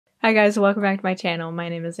Hi guys, welcome back to my channel. My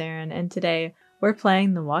name is Erin, and today we're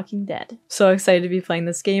playing The Walking Dead. So excited to be playing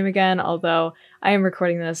this game again, although I am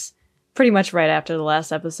recording this pretty much right after the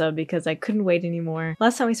last episode because I couldn't wait anymore.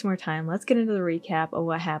 Let's not waste more time. Let's get into the recap of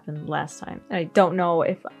what happened last time. I don't know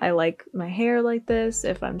if I like my hair like this,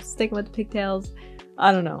 if I'm sticking with the pigtails.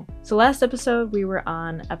 I don't know. So last episode, we were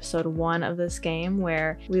on episode 1 of this game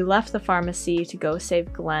where we left the pharmacy to go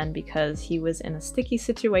save Glenn because he was in a sticky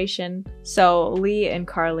situation. So Lee and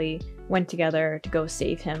Carly went together to go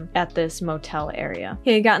save him at this motel area.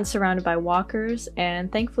 He had gotten surrounded by walkers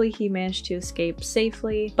and thankfully he managed to escape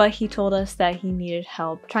safely, but he told us that he needed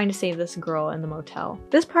help trying to save this girl in the motel.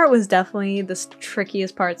 This part was definitely the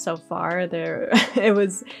trickiest part so far. It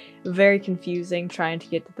was very confusing trying to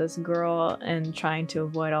get to this girl and trying to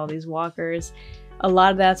avoid all these walkers. A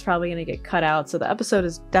lot of that's probably going to get cut out, so the episode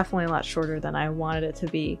is definitely a lot shorter than I wanted it to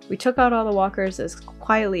be. We took out all the walkers as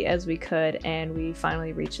quietly as we could and we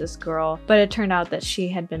finally reached this girl, but it turned out that she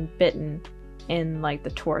had been bitten in like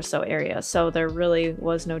the torso area, so there really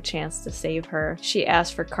was no chance to save her. She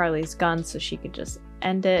asked for Carly's gun so she could just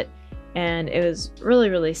end it, and it was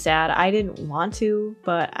really sad. I didn't want to,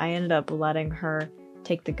 but I ended up letting her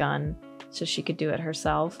take the gun so she could do it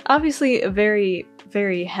herself. Obviously a very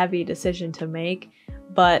heavy decision to make,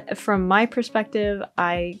 but from my perspective,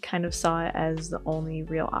 I kind of saw it as the only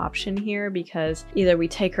real option here because either we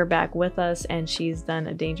take her back with us and she's then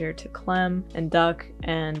a danger to Clem and Duck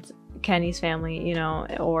and Kenny's family, you know,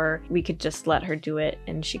 or we could just let her do it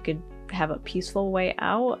and she could have a peaceful way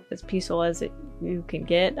out, as peaceful as you can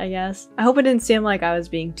get, I guess. I hope it didn't seem like I was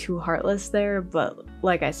being too heartless there, but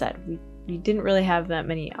like I said, we didn't really have that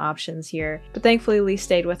many options here, but thankfully Lee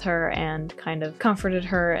stayed with her and kind of comforted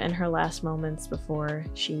her in her last moments before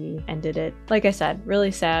she ended it. Like I said,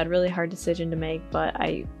 really sad, really hard decision to make, but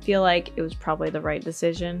I feel like it was probably the right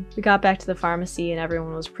decision. We got back to the pharmacy and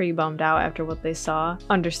everyone was pretty bummed out after what they saw,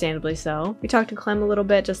 understandably so. We talked to Clem a little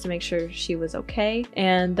bit just to make sure she was okay,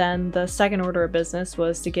 and then the second order of business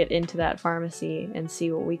was to get into that pharmacy and see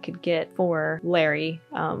what we could get for Larry,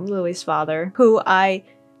 Lily's father, who I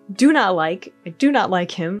do not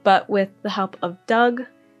like him, but with the help of Doug,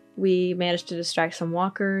 we managed to distract some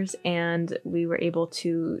walkers and we were able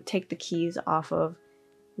to take the keys off of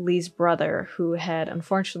Lee's brother, who had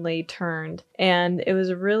unfortunately turned. And it was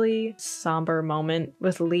a really somber moment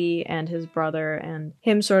with Lee and his brother and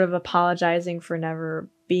him sort of apologizing for never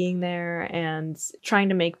being there and trying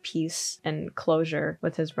to make peace and closure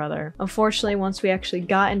with his brother. Unfortunately, once we actually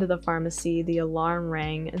got into the pharmacy, the alarm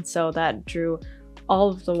rang, and so that drew all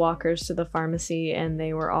of the walkers to the pharmacy and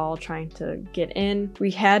they were all trying to get in. We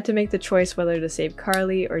had to make the choice whether to save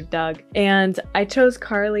Carly or Doug, and I chose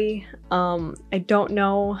Carly. I don't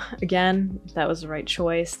know, again, if that was the right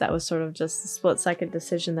choice. That was sort of just a split-second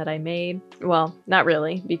decision that I made. Well, not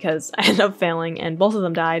really, because I ended up failing and both of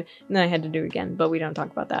them died, and then I had to do it again, but we don't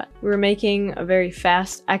talk about that. We were making a very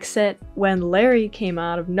fast exit when Larry came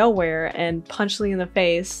out of nowhere and punched Lee in the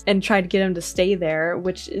face and tried to get him to stay there,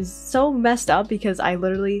 which is so messed up because I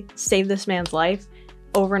literally saved this man's life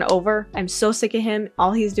over and over. I'm so sick of him.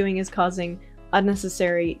 All he's doing is causing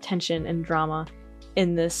unnecessary tension and drama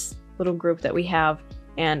in this little group that we have,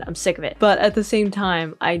 and I'm sick of it. But at the same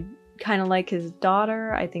time, I kind of like his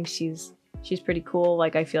daughter. I think she's pretty cool.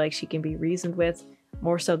 Like, I feel like she can be reasoned with,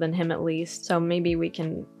 more so than him at least. So maybe we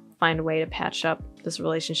can find a way to patch up this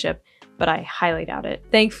relationship, but I highly doubt it.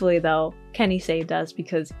 Thankfully though, Kenny saved us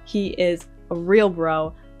because he is a real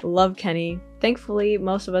bro. Love Kenny. Thankfully,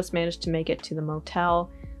 most of us managed to make it to the motel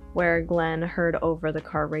where Glenn heard over the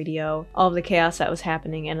car radio all of the chaos that was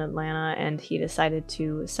happening in Atlanta, and he decided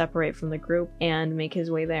to separate from the group and make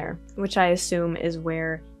his way there, which I assume is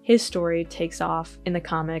where his story takes off in the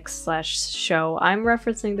comics/show. I'm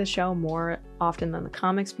referencing the show more often than the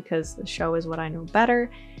comics because the show is what I know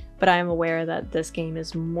better, but I am aware that this game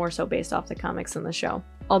is more so based off the comics than the show.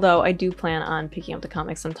 Although I do plan on picking up the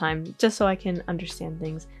comics sometime just so I can understand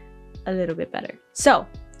things a little bit better. So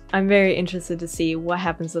I'm very interested to see what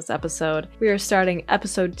happens this episode. We are starting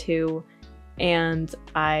episode 2 and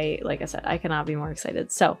like I said, I cannot be more excited.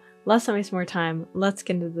 So let's not waste more time. Let's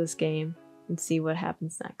get into this game and see what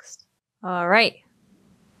happens next. All right.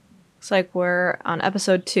 Looks like we're on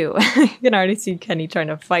episode 2. You can already see Kenny trying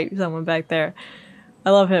to fight someone back there.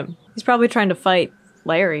 I love him. He's probably trying to fight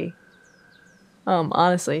Larry.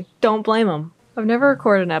 Honestly, don't blame him. I've never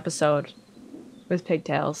recorded an episode with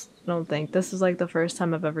pigtails. I don't think. This is like the first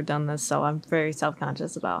time I've ever done this, so I'm very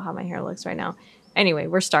self-conscious about how my hair looks right now. Anyway,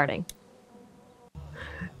 we're starting.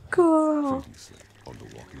 Cool.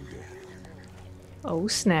 Oh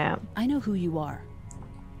snap. I know who you are.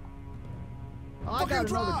 I got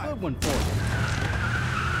another good one for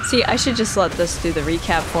you. See, I should just let this do the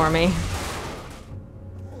recap for me.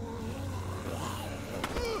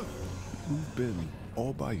 You've been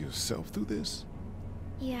all by yourself through this?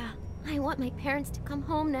 Yeah, I want my parents to come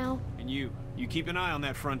home now. And you keep an eye on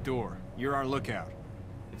that front door. You're our lookout.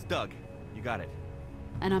 It's Doug. You got it.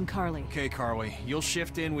 And I'm Carly. Okay, Carly. You'll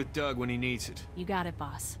shift in with Doug when he needs it. You got it,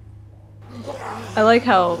 boss. I like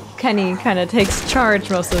how Kenny kind of takes charge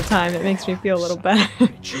most of the time. It makes me feel a little better.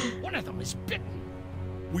 One of them is bitten.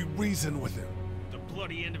 We reason with him. The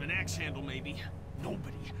bloody end of an axe handle, maybe.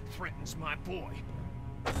 Nobody threatens my boy.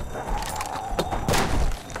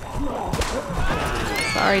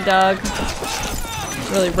 Sorry, Doug.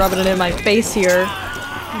 Really rubbing it in my face here.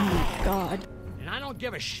 Oh my god. And I don't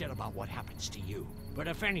give a shit about what happens to you. But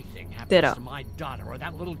if anything happens Ditto. to my daughter or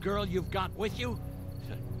that little girl you've got with you,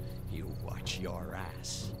 you watch your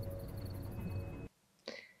ass.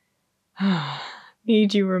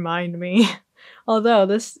 Need you remind me. Although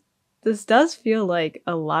this does feel like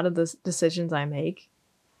a lot of the decisions I make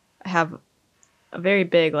have a very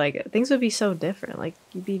big, like, things would be so different. Like,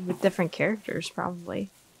 you'd be with different characters, probably.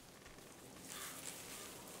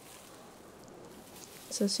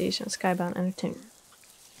 Association of Skybound Entertainment.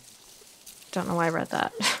 Don't know why I read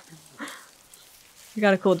that. You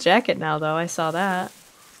got a cool jacket now, though. I saw that.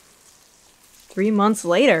 3 months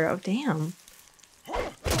later. Oh, damn.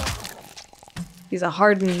 He's a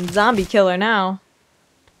hardened zombie killer now.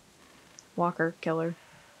 Walker killer.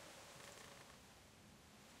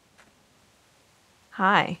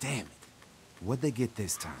 Hi. Damn it. What'd they get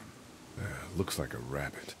this time? Looks like a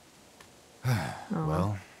rabbit.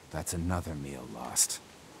 Well, that's another meal lost.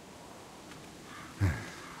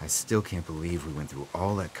 I still can't believe we went through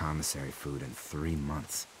all that commissary food in 3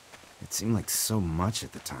 months. It seemed like so much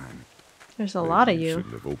at the time. There's a lot of Maybe you.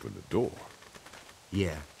 Shouldn't have opened the door.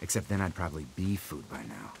 Yeah, except then I'd probably be food by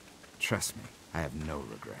now. Trust me, I have no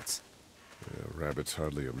regrets. Yeah, rabbit's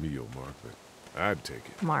hardly a meal, Mark, but I'd take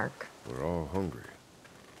it. Mark. We're all hungry.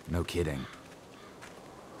 No kidding.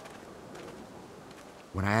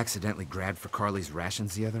 When I accidentally grabbed for Carly's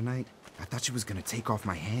rations the other night, I thought she was gonna take off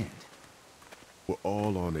my hand. We're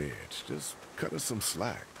all on edge. Just cut us some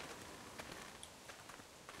slack.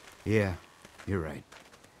 Yeah, you're right.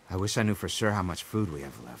 I wish I knew for sure how much food we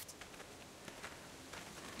have left.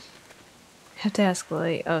 Have to ask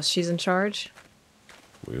Lily. Oh, she's in charge?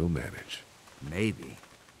 We'll manage. Maybe.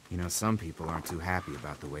 You know, some people aren't too happy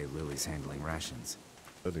about the way Lily's handling rations.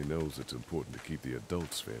 Lily knows it's important to keep the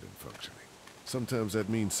adults fed and functioning. Sometimes that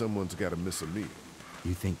means someone's got to miss a meal.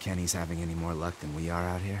 You think Kenny's having any more luck than we are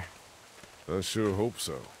out here? I sure hope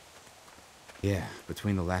so. Yeah,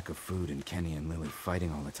 between the lack of food and Kenny and Lily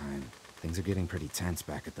fighting all the time, things are getting pretty tense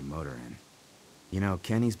back at the motor inn. You know,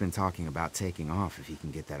 Kenny's been talking about taking off if he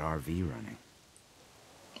can get that RV running.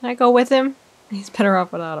 Can I go with him? He's better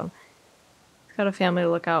off without him. He's got a family to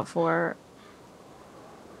look out for.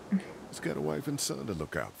 He's got a wife and son to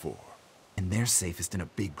look out for. And they're safest in a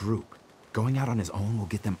big group. Going out on his own will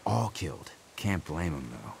get them all killed. Can't blame him,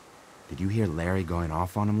 though. Did you hear Larry going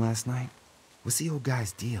off on him last night? What's the old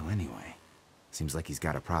guy's deal, anyway? Seems like he's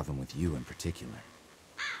got a problem with you in particular.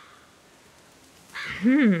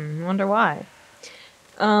 Wonder why.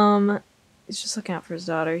 He's just looking out for his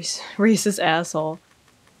daughter. He's racist asshole.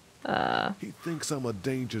 He thinks I'm a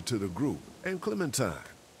danger to the group. And Clementine.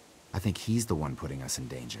 I think he's the one putting us in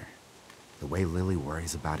danger. The way Lily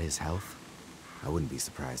worries about his health, I wouldn't be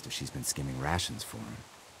surprised if she's been skimming rations for him.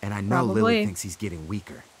 And I know Probably. Lily thinks he's getting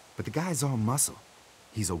weaker, but the guy's all muscle.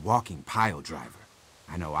 He's a walking pile driver.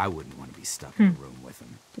 I know I wouldn't want to be stuck in a room with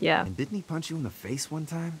him. Yeah. And didn't he punch you in the face one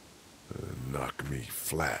time? Knock me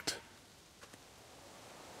flat.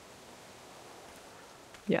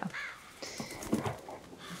 Yeah.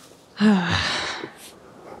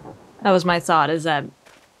 That was my thought, is that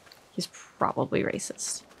he's probably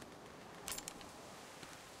racist.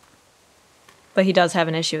 But he does have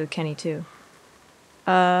an issue with Kenny, too.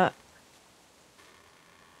 Don't.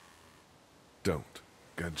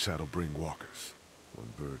 Gunshot'll bring walkers. One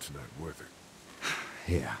bird's not worth it.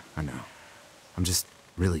 Yeah, I know. I'm just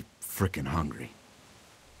really frickin' hungry.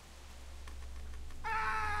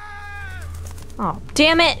 Oh,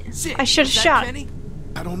 damn it! I should have shot. Kenny?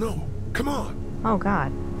 I don't know. Come on. Oh,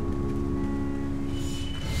 God.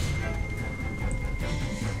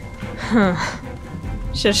 Huh.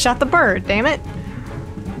 Should have shot the bird, damn it.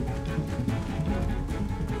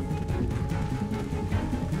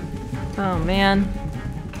 Oh, man.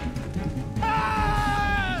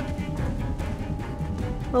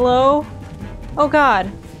 Hello? Oh,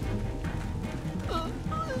 God.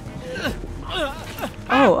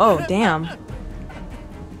 Oh, damn.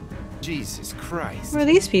 Jesus Christ. Who are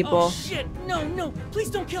these Oh people? shit! No, no! Please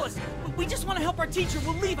don't kill us! We just want to help our teacher.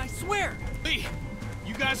 We'll leave, I swear! Lee,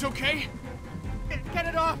 you guys okay? Get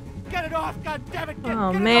it off! Get it off! God damn it! Get Oh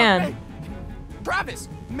it man. off me. Travis,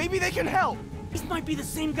 maybe they can help. These might be the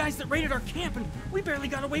same guys that raided our camp, and we barely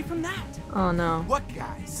got away from that. Oh no. What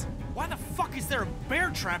guys? Why the fuck is there a bear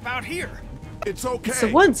trap out here? It's okay. It's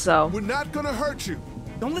the woods though. We're not gonna hurt you.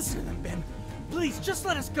 Don't listen to them, Ben. Please, just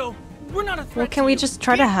let us go. We're not a threat Well, can to we you. just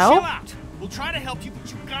try to Lee, help? Chill out. We'll try to help you,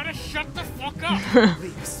 but you gotta shut the fuck up. Lee,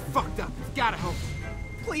 this is fucked up. We've gotta help.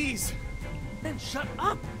 Please. Ben, shut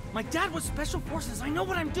up! My dad was special forces. I know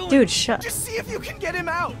what I'm doing. Dude, shut. Just see if you can get him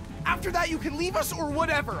out. After that, you can leave us or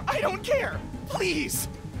whatever. I don't care. Please.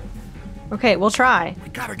 Okay, we'll try. We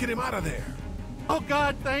gotta get him out of there. Oh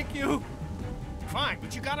God, thank you. Fine,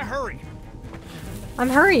 but you gotta hurry. I'm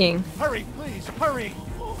hurrying. Hurry, please, hurry.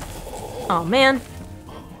 Oh man.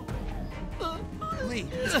 Lee,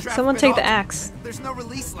 this trap's Someone been take the off. axe. There's no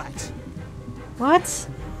release latch. What?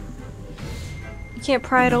 You can't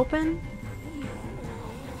pry it open?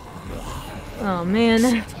 Oh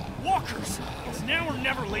man. Walkers! It's now or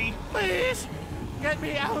never, Lee. Please, get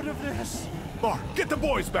me out of this. Mark, get the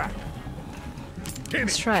boys back. Kenny,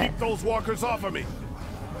 Let's try keep it. those walkers off of me.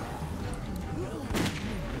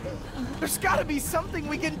 There's gotta be something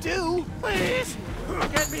we can do. Please,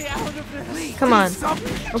 get me out of this. Lee, Come on.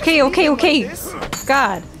 Okay, okay, okay. This.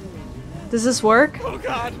 God. Does this work? Oh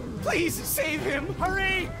God, please save him.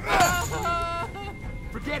 Hurry.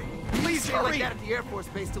 Forget it. Please stay like that at the Air Force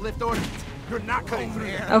Base to lift ordnance. You're not cutting through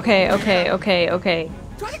here. Okay, okay, okay, okay.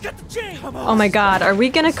 Try to cut the chain. Oh my god, are we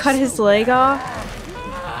gonna cut his leg off?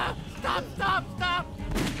 Stop, stop, stop.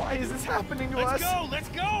 Why is this happening to Let's us? go, let's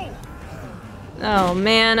go! Oh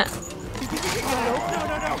man. No,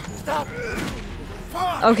 stop.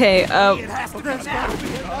 Okay, It has to come down.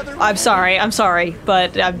 I'm sorry,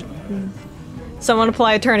 but someone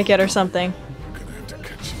apply a tourniquet or something. Gonna have to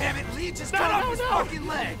cut you. Damn it, Lee just cut off his fucking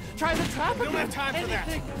leg. Try the trap We don't again. have time for that.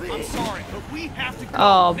 Anything, I'm please. sorry, but we have to go.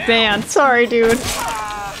 Oh now. man, sorry dude.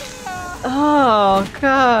 Oh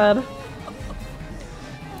god.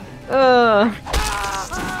 Ugh.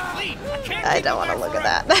 Lee, can't I keep don't you want to back look forever.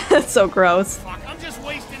 at that. That's so gross. Fuck, I'm just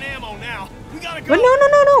wasting ammo now. We gotta go. But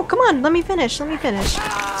no, come on, let me finish, Oh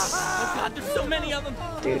God, there's so many of them.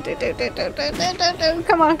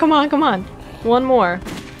 Come on. One more.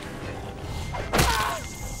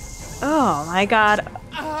 Oh my god.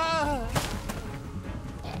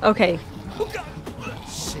 Okay,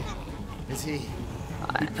 Shit. Is he?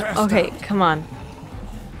 okay, come on.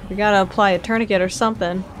 We gotta apply a tourniquet or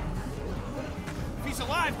something. If he's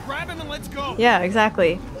alive, grab him and let's go. Yeah,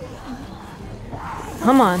 exactly.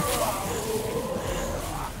 Come on.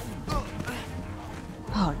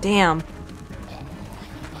 Oh, damn.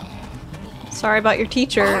 Sorry about your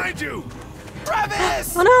teacher. Behind you!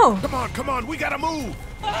 Travis! Oh no! Come on, we gotta move!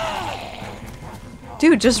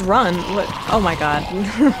 Dude, just run. What? Oh my god.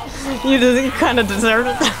 You kind of deserve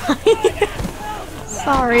it.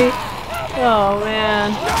 Sorry. Oh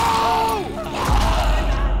man.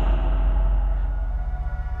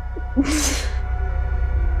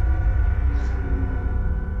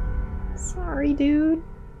 Sorry, dude.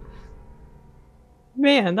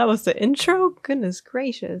 Man, that was the intro? Goodness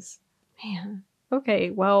gracious. Man. Okay,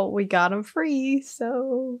 well, we got him free,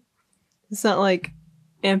 so... It's not like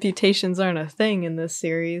amputations aren't a thing in this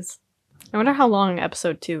series. I wonder how long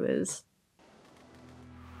episode 2 is.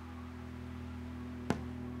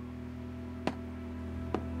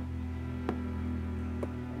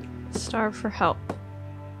 Starve for help.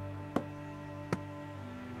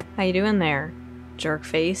 How you doing there, jerk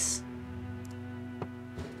face?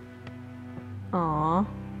 Aww.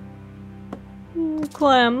 Ooh,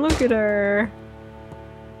 Clem, look at her.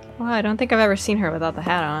 Wow, I don't think I've ever seen her without the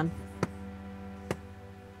hat on.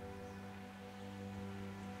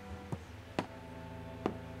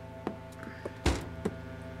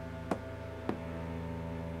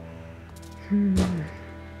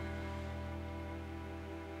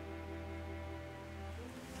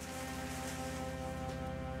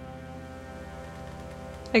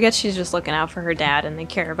 I guess she's just looking out for her dad and they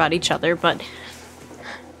care about each other, but...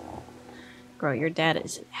 Bro, your dad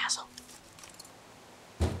is an asshole.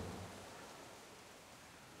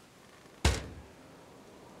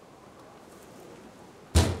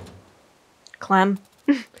 Clem,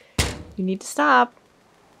 you need to stop.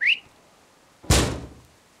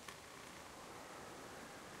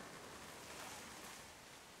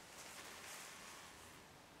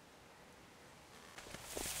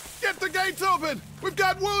 Get the gates open! We've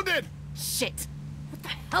got wounded! Shit! What the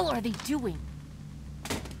hell are they doing?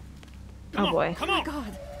 Oh boy. Come on.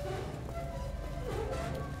 God.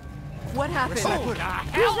 What happened? Oh,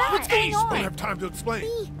 hell, What's going Don't on? have time to explain.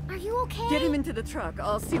 Lee, are you okay? Get him into the truck.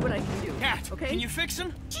 I'll see what I can do. Cat, okay? can you fix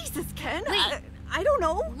him? Jesus, Ken. Lee. I don't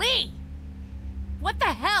know. Lee! What the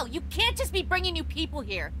hell? You can't just be bringing new people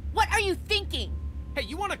here. What are you thinking? Hey,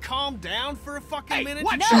 you want to calm down for a fucking minute?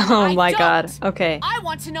 No, Oh I my don't. god. Okay. I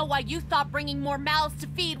want to know why you thought bringing more mouths to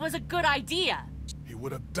feed was a good idea. He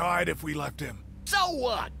would have died if we left him. So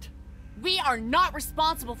what? We are not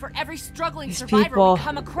responsible for every struggling These survivor people. we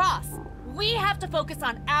come across. We have to focus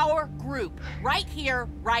on our group, right here,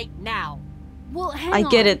 right now. Well, hang I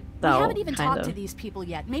on. get it, though, We haven't even kind talked of. to these people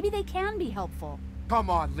yet. Maybe they can be helpful. Come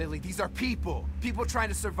on, Lily. These are people. People trying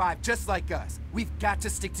to survive just like us. We've got to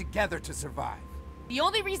stick together to survive. The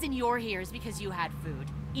only reason you're here is because you had food.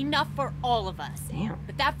 Enough for all of us. Damn.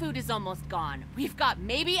 But that food is almost gone. We've got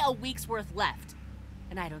maybe a week's worth left.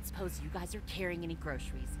 And I don't suppose you guys are carrying any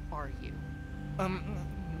groceries, are you?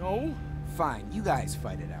 No. Fine, you guys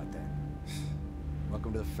fight it out then.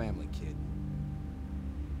 Welcome to the family, kid.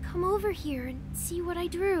 Come over here and see what I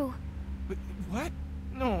drew. What?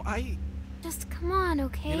 No, Just come on,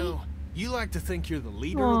 okay? You know, you like to think you're the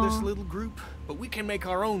leader of this little group, but we can make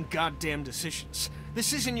our own goddamn decisions.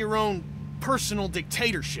 This isn't your own personal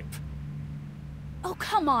dictatorship. Oh,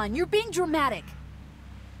 come on. You're being dramatic.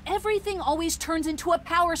 Everything always turns into a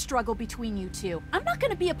power struggle between you two. I'm not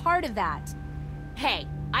going to be a part of that. Hey,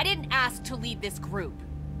 I didn't ask to lead this group.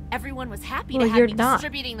 Everyone was happy Well, to have you're me not.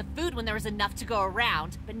 distributing the food when there was enough to go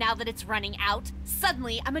around, but now that it's running out,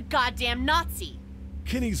 suddenly I'm a goddamn Nazi.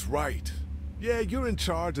 Kenny's right. Yeah, you're in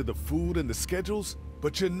charge of the food and the schedules,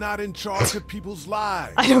 but you're not in charge of people's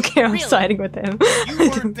lives. I don't care. I'm Really? siding with him. You I don't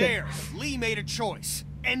weren't care. there. Lee made a choice.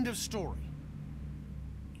 End of story.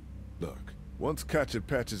 Look, once Katja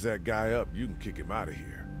patches that guy up, you can kick him out of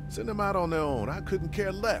here. Send them out on their own. I couldn't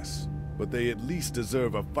care less. But they at least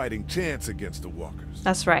deserve a fighting chance against the walkers.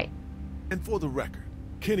 That's right. And for the record,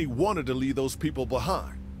 Kenny wanted to leave those people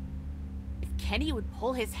behind. If Kenny would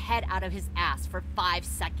pull his head out of his ass for 5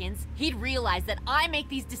 seconds, he'd realize that I make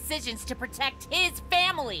these decisions to protect his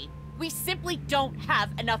family. We simply don't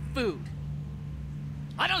have enough food.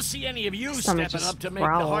 I don't see any of you Stomach stepping just up to make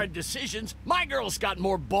growled. the hard decisions. My girl's got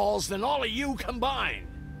more balls than all of you combined.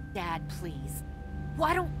 Dad, please.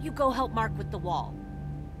 Why don't you go help Mark with the wall?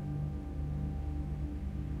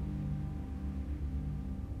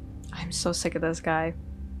 I'm so sick of this guy.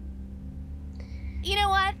 You know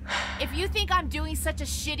what? If you think I'm doing such a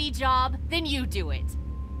shitty job, then you do it.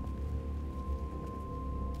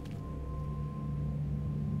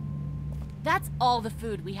 That's all the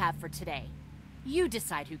food we have for today. You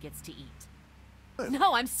decide who gets to eat.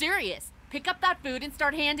 No, I'm serious. Pick up that food and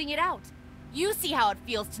start handing it out. You see how it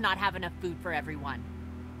feels to not have enough food for everyone.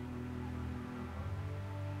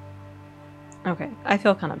 Okay, I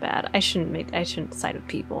feel kind of bad. I shouldn't side with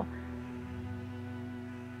people.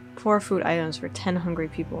 4 food items for 10 hungry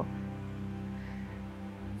people.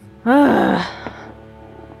 Ugh.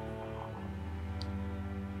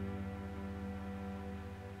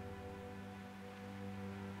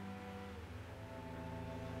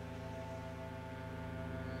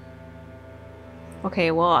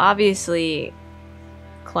 Okay, well, obviously,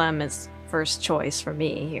 Clem is first choice for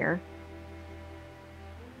me here.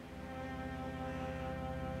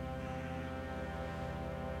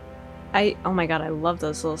 Oh my god, I love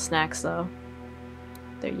those little snacks though.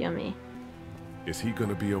 They're yummy. Is he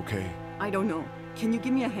gonna be okay? I don't know. Can you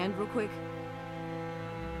give me a hand real quick?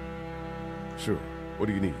 Sure. What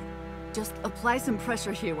do you need? Just apply some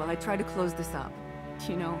pressure here while I try to close this up.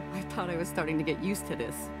 You know, I thought I was starting to get used to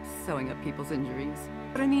this, sewing up people's injuries.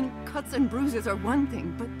 But I mean, cuts and bruises are one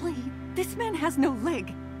thing, but Lee, this man has no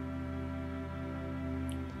leg.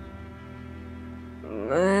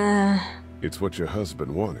 It's what your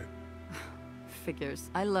husband wanted. Figures.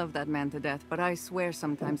 I love that man to death, but I swear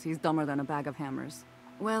sometimes he's dumber than a bag of hammers.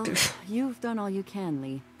 Well, you've done all you can,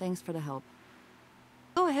 Lee. Thanks for the help.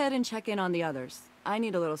 Go ahead and check in on the others. I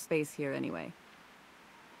need a little space here anyway.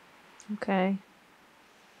 Okay.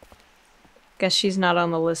 Guess she's not on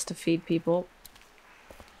the list to feed people.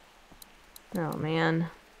 Oh man.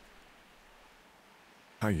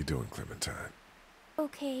 How you doing, Clementine?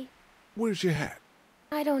 Okay. Where's your hat?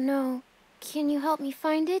 I don't know. Can you help me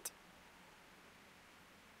find it?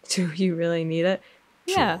 Do you really need it?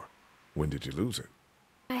 Yeah. Sure. When did you lose it?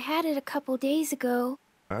 I had it a couple days ago.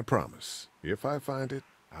 I promise. If I find it,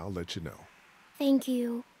 I'll let you know. Thank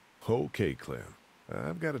you. Okay, Clem.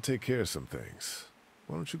 I've got to take care of some things.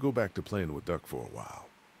 Why don't you go back to playing with Duck for a while?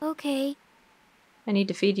 Okay. I need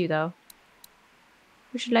to feed you though.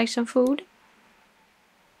 Would you like some food?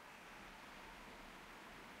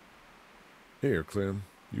 Here, Clem.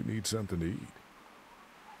 You need something to eat.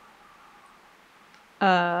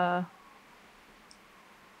 I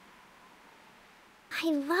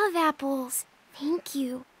love apples. Thank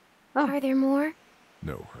you. Oh. Are there more?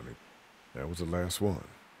 No, honey. That was the last one.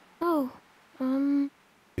 Oh,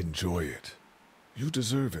 Enjoy it. You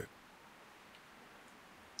deserve it.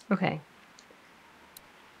 Okay.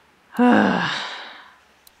 What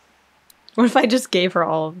if I just gave her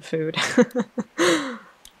all of the food?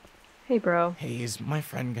 Hey, bro. Hey, is my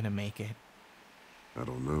friend gonna make it? I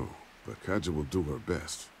don't know, but Kaja will do her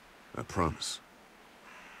best. I promise.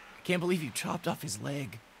 I can't believe you chopped off his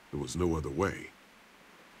leg. There was no other way.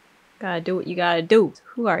 Gotta do what you gotta do.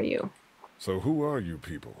 Who are you? So who are you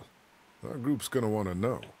people? Our group's gonna want to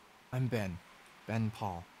know. I'm Ben. Ben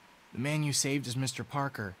Paul. The man you saved is Mr.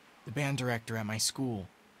 Parker, the band director at my school.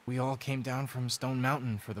 We all came down from Stone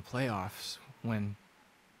Mountain for the playoffs when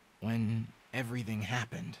everything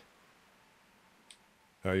happened.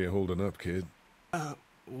 How you holding up, kid?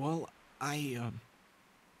 Well, I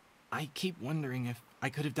keep wondering if I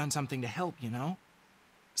could have done something to help, you know?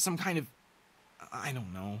 Some kind of, I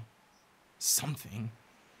don't know, something.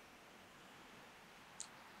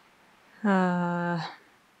 I'm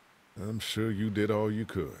sure you did all you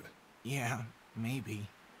could. Yeah, maybe.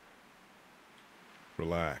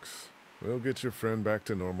 Relax. We'll get your friend back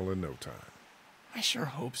to normal in no time. I sure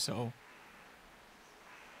hope so.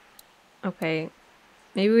 Okay.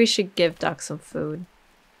 Maybe we should give Duck some food.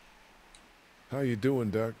 How you doing,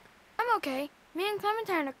 Duck? I'm okay. Me and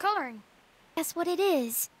Clementine are coloring. Guess what it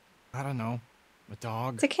is? I don't know. A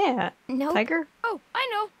dog? It's a cat. No. Tiger? Oh, I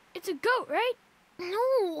know. It's a goat, right?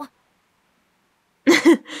 No.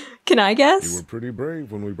 Can I guess? You were pretty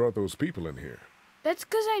brave when we brought those people in here. That's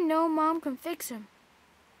because I know Mom can fix him.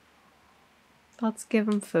 Let's give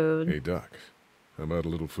him food. Hey, Duck. How about a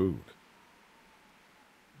little food?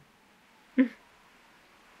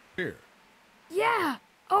 Here. Yeah.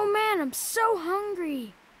 Oh, man, I'm so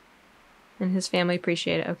hungry. And his family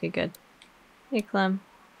appreciate it. Okay, good. Hey, Clem.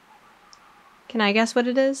 Can I guess what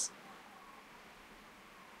it is?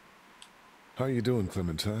 How you doing,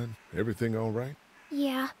 Clementine? Everything all right?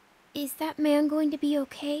 Yeah. Is that man going to be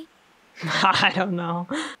okay? I don't know.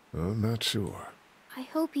 I'm not sure. I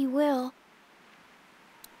hope he will.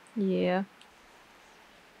 Yeah.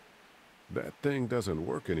 That thing doesn't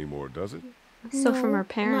work anymore, does it? So No, from our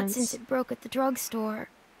parents. Not since it broke at the drugstore.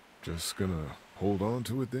 Just gonna hold on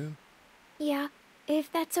to it then? Yeah,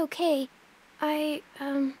 if that's okay. I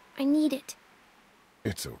need it.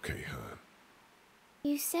 It's okay, hon.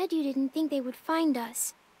 You said you didn't think they would find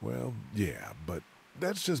us. Well, yeah, but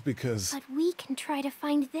that's just because... But we can try to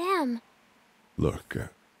find them. Look,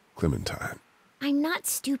 Clementine. I'm not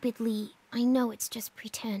stupid, Lee. I know it's just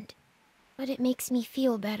pretend. But it makes me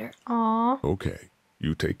feel better. Aww. Okay,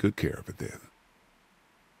 you take good care of it then.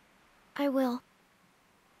 I will.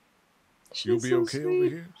 You'll be so okay sweet. over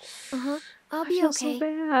here? Uh-huh. I'll I be feel okay. so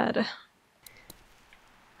bad.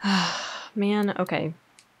 Man, okay.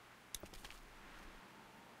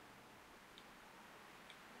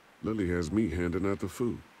 Lily has me handing out the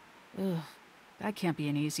food. Ugh, that can't be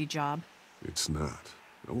an easy job. It's not.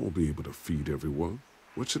 I won't be able to feed everyone.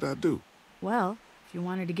 What should I do? Well, if you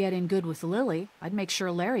wanted to get in good with Lily, I'd make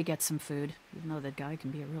sure Larry gets some food, even though that guy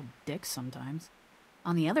can be a real dick sometimes.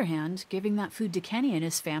 On the other hand, giving that food to Kenny and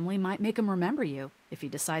his family might make him remember you, if he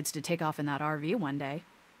decides to take off in that RV one day.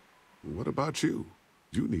 What about you?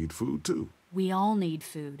 You need food too. We all need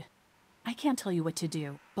food. I can't tell you what to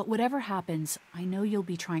do, but whatever happens, I know you'll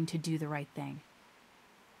be trying to do the right thing.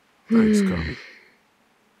 Thanks, Carmen.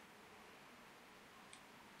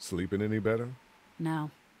 Sleeping any better?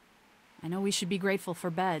 No. I know we should be grateful for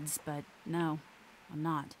beds, but no, I'm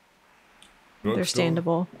not.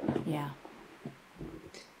 Understandable. Yeah.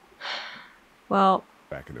 Well,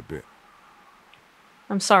 Back in a bit.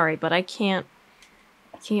 I'm sorry, but I can't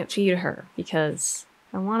feed her because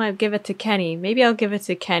I want to give it to Kenny. Maybe I'll give it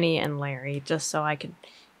to Kenny and Larry just so I can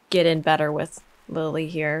get in better with Lily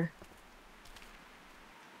here.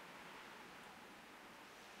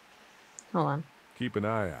 Hold on. Keep an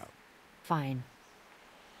eye out. Fine.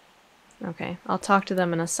 Okay, I'll talk to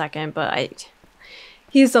them in a second, but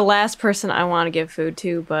he's the last person I want to give food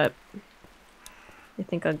to, but I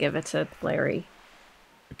think I'll give it to Larry.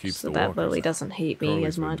 It keeps so the that walkers Lily out. doesn't hate me Carly's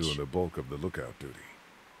as been much. doing the bulk of the lookout duty.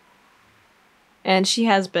 And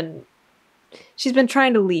she's been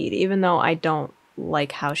trying to lead, even though I don't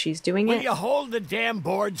like how she's doing Will it. you hold the damn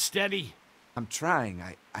board steady? I'm trying.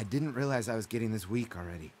 I didn't realize I was getting this weak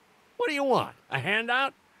already. What do you want? A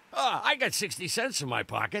handout? Oh, I got 60 cents in my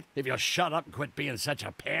pocket. If you'll shut up and quit being such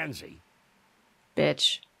a pansy.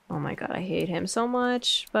 Bitch. Oh my god, I hate him so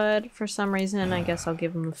much, but for some reason, I guess I'll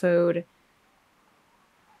give him the food.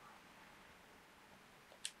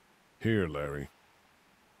 Here, Larry.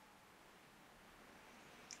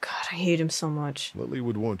 God, I hate him so much. Lily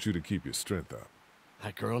would want you to keep your strength up.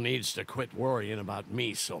 That girl needs to quit worrying about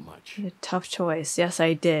me so much. You made a tough choice. Yes,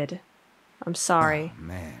 I did. I'm sorry. Oh,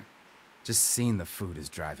 man. Just seeing the food is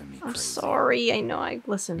driving me I'm crazy. sorry. I know.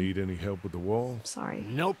 Listen. Need any help with the wall? I'm sorry.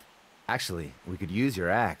 Nope. Actually, we could use your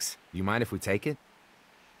axe. You mind if we take it?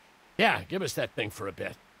 Yeah, give us that thing for a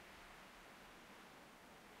bit.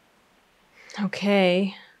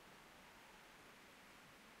 Okay.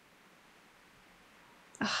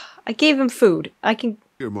 I gave him food. I can...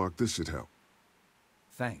 Here, Mark, this should help.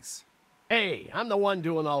 Thanks. Hey, I'm the one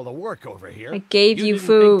doing all the work over here. I gave you didn't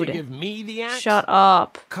food. Think to give me the axe? Shut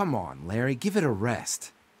up. Come on, Larry, give it a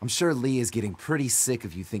rest. I'm sure Lee is getting pretty sick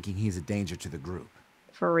of you thinking he's a danger to the group.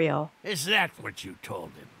 For real. Is that what you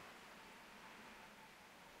told him?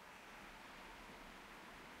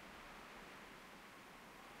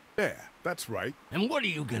 Yeah, that's right. And what are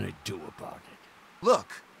you gonna do about it?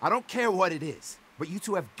 Look, I don't care what it is, but you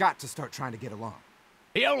two have got to start trying to get along.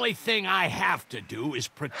 The only thing I have to do is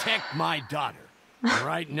protect my daughter. And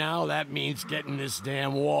right now, that means getting this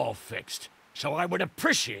damn wall fixed. So I would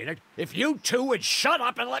appreciate it if you two would shut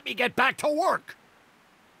up and let me get back to work.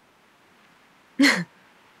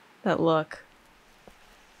 That look.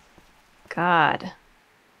 God. I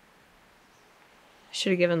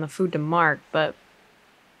should have given the food to Mark, but...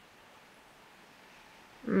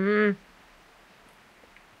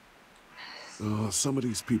 Some of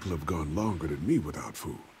these people have gone longer than me without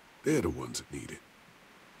food. They're the ones that need it.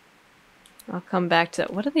 I'll come back to...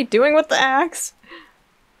 What are they doing with the axe?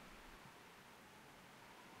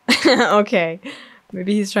 Okay.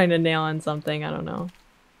 Maybe he's trying to nail in something. I don't know.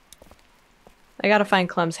 I gotta find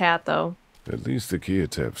Clem's hat, though. At least the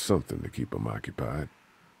kids have something to keep them occupied.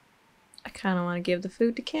 I kind of want to give the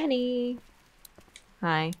food to Kenny.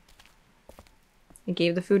 Hi. I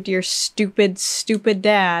gave the food to your stupid, stupid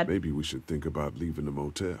dad. Maybe we should think about leaving the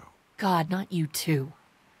motel. God, not you too.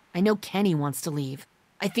 I know Kenny wants to leave.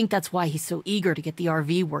 I think that's why he's so eager to get the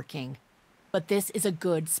RV working. But this is a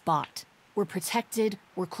good spot. We're protected,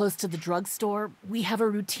 we're close to the drugstore, we have a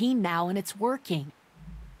routine now and it's working.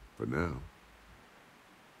 For now.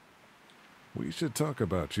 We should talk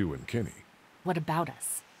about you and Kenny. What about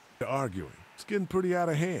us? They're arguing. It's getting pretty out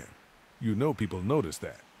of hand. You know people notice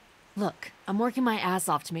that. Look, I'm working my ass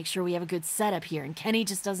off to make sure we have a good setup here, and Kenny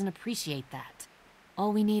just doesn't appreciate that.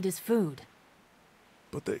 All we need is food.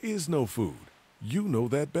 But there is no food. You know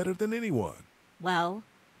that better than anyone. Well,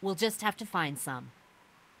 we'll just have to find some.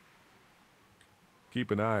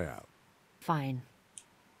 Keep an eye out. Fine.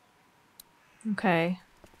 Okay.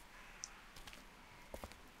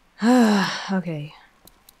 Okay.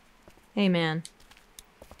 Hey, man.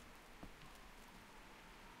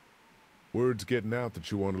 Word's getting out that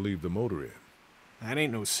you want to leave the motor in. That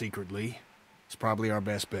ain't no secret, Lee. It's probably our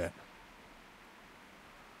best bet.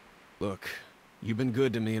 Look, you've been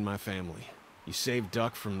good to me and my family. You saved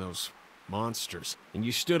Duck from those monsters, and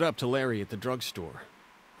you stood up to Larry at the drugstore.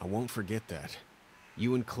 I won't forget that.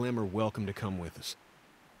 You and Clem are welcome to come with us.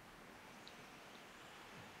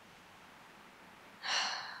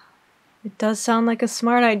 It does sound like a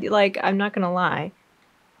smart idea. Like, I'm not gonna lie.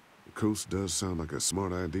 The coast does sound like a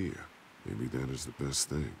smart idea. Maybe that is the best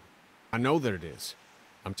thing. I know that it is.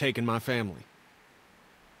 I'm taking my family.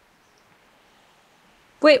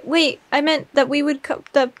 Wait. I meant that we would come.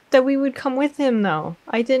 That we would come with him, though.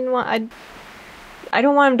 I didn't want. I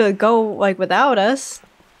don't want him to go like without us.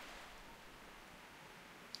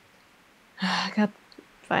 I got to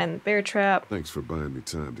find the bear trap. Thanks for buying me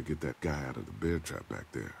time to get that guy out of the bear trap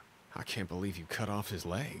back there. I can't believe you cut off his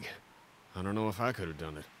leg. I don't know if I could have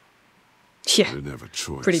done it. Yeah. They didn't have a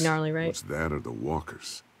choice. Pretty gnarly, right? It's that or the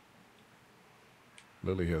walkers.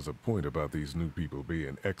 Lily has a point about these new people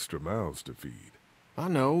being extra mouths to feed. I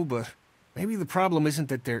know, but maybe the problem isn't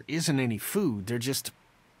that there isn't any food. There just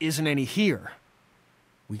isn't any here.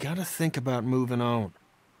 We gotta think about moving on.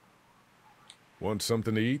 Want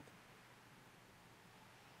something to eat?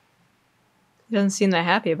 He doesn't seem that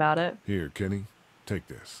happy about it. Here, Kenny. Take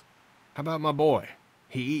this. How about my boy?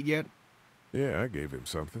 He eat yet? Yeah, I gave him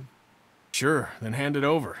something. Sure, then hand it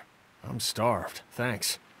over. I'm starved.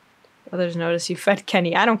 Thanks. Others notice you fed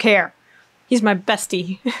Kenny. I don't care. He's my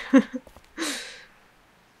bestie.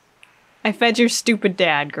 I fed your stupid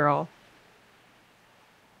dad, girl.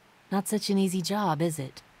 Not such an easy job, is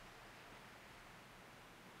it?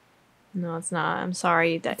 No, it's not. I'm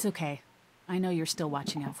sorry. That's okay. I know you're still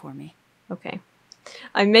watching out for me. Okay.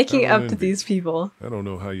 I'm making up to these people. I don't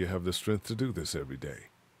know how you have the strength to do this every day.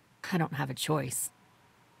 I don't have a choice.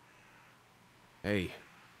 Hey,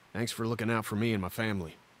 thanks for looking out for me and my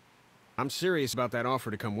family. I'm serious about that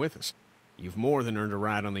offer to come with us. You've more than earned a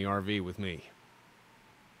ride on the RV with me.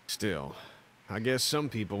 Still, I guess some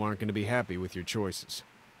people aren't going to be happy with your choices.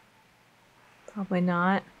 Probably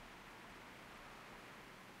not.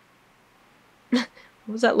 What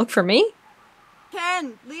was that look for me?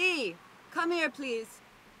 Ken, Lee, come here, please.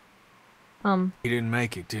 He didn't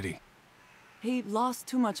make it, did he? He lost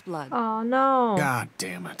too much blood. Oh, no. God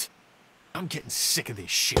damn it. I'm getting sick of this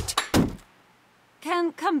shit.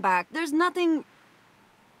 Ken, come back. There's nothing...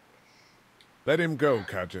 Let him go,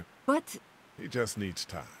 Katja. But... He just needs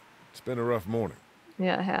time. It's been a rough morning.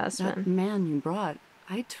 Yeah, it has That been. man you brought,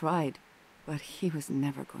 I tried, but he was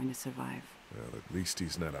never going to survive. Well, at least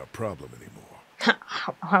he's not our problem anymore.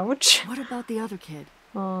 Ouch. What about the other kid?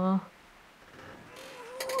 Oh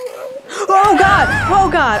God! Oh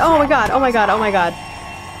God! Oh my God! Oh my God! Oh my God!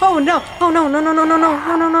 Oh no! Oh no! No! No! No! No!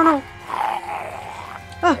 No! No! No! No! No!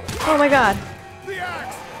 Oh my God!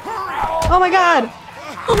 Oh my God!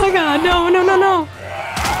 Oh my God! No! No! No! No!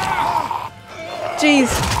 Jeez!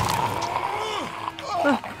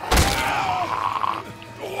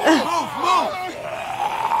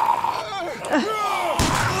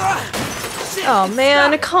 Oh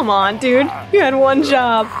man! Come on, dude! You had one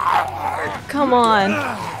job. Come on!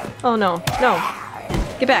 Oh no! No!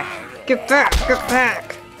 Get back! Get back! Get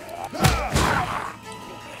back!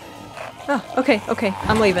 Oh, okay, okay.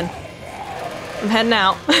 I'm leaving. I'm heading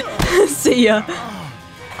out. See ya.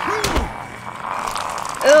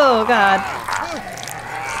 Oh God.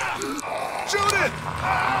 Shoot it!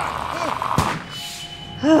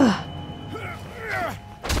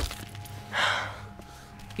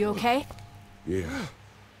 You okay? Yeah,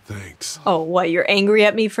 thanks. Oh, what? You're angry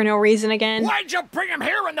at me for no reason again? Why'd you bring him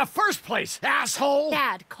here in the first place, asshole?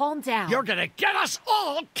 Dad, calm down. You're gonna get us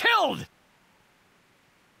all killed!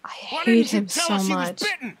 I Why hate didn't you him tell so us he was much.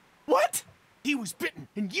 bitten? What? He was bitten,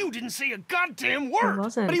 and you didn't say a goddamn word. He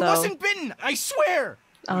wasn't, But he though. wasn't bitten, I swear!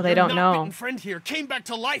 Oh, they Your don't know. not-bitten friend here came back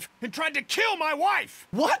to life and tried to kill my wife.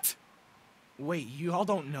 What? Wait, you all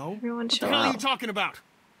don't know? Everyone What chill the hell are you out. talking about?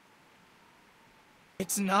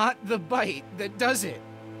 It's not the bite that does it.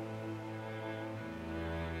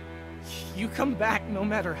 You come back no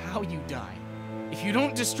matter how you die. If you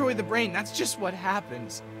don't destroy the brain, that's just what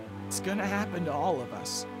happens. It's gonna happen to all of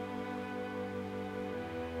us.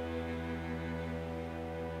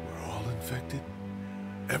 We're all infected?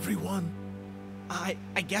 Everyone? I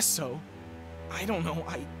guess so. I don't know.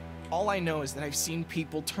 All I know is that I've seen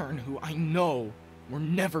people turn who I know were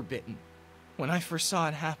never bitten. When I first saw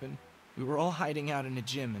it happen, we were all hiding out in a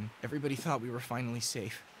gym and everybody thought we were finally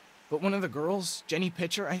safe. But one of the girls, Jenny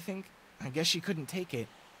Pitcher, I think, I guess she couldn't take it.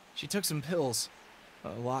 She took some pills. A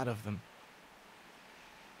lot of them.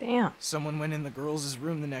 Damn. Someone went in the girls'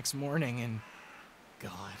 room the next morning and...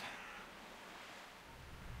 God.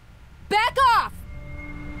 Back off!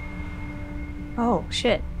 Oh,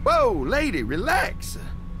 shit. Whoa, lady, relax.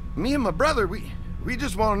 Me and my brother, we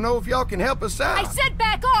just want to know if y'all can help us out. I said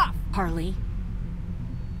back off! Harley.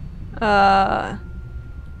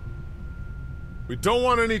 We don't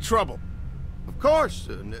want any trouble. Of course,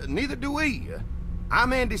 neither do we.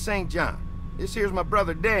 I'm Andy St. John. This here's my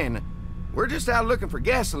brother Dan. We're just out looking for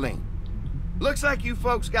gasoline. Looks like you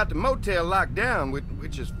folks got the motel locked down,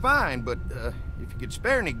 which is fine, but if you could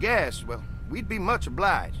spare any gas, well, we'd be much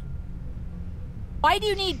obliged. Why do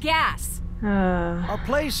you need gas? Our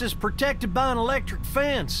place is protected by an electric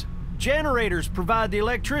fence. Generators provide the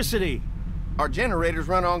electricity. Our generators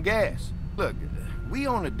run on gas. Look, we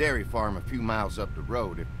own a dairy farm a few miles up the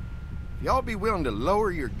road. If y'all be willing to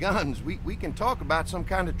lower your guns, we can talk about some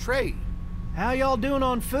kind of trade. How y'all doing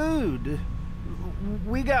on food?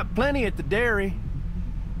 We got plenty at the dairy.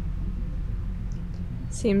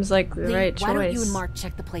 Seems like the Lee, right choice. why don't you and Mark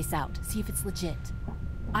check the place out? See if it's legit.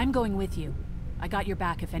 I'm going with you. I got your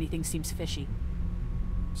back if anything seems fishy.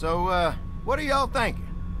 So, what are y'all thinking?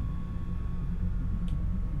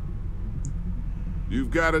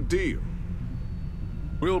 You've got a deal.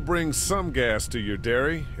 We'll bring some gas to your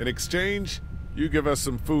dairy. In exchange, you give us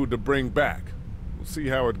some food to bring back. We'll see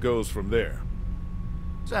how it goes from there.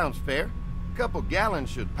 Sounds fair. A couple gallons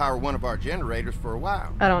should power one of our generators for a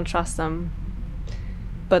while. I don't trust them.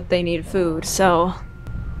 But they need food, so...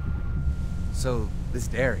 So, this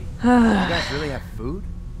dairy, you guys really have food?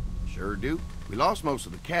 Sure do. We lost most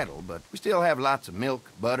of the cattle, but we still have lots of milk,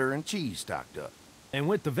 butter, and cheese stocked up. And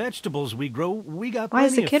with the vegetables we grow, we got Why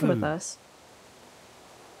is plenty the kid of food. with us?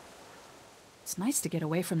 It's nice to get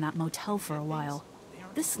away from that motel for a while.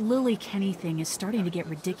 This Lily Kenny thing is starting to get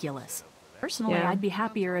ridiculous. Personally, Yeah. I'd be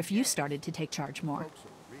happier if you started to take charge more.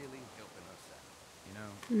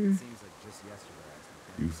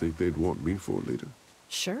 You think they'd want me for a leader?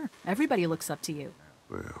 Sure, everybody looks up to you.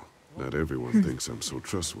 Well, not everyone thinks I'm so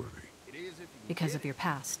trustworthy. Because of your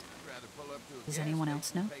past. Does anyone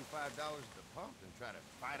else know?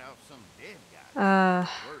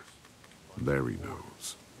 Larry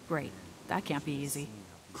knows. Great. That can't be easy.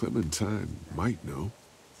 Clementine might know.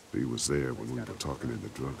 He was there when we were talking in the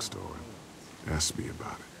drugstore and asked me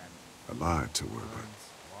about it. I lied to her, but...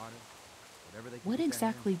 What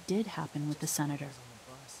exactly did happen with the senator?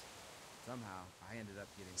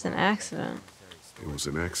 It's an accident. It was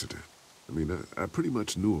an accident. I mean, I pretty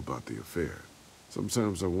much knew about the affair.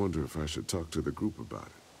 Sometimes I wonder if I should talk to the group about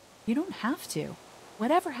it. You don't have to.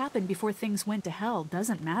 Whatever happened before things went to hell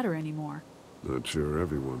doesn't matter anymore. Not sure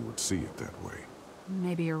everyone would see it that way.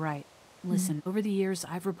 Maybe you're right. Listen, over the years,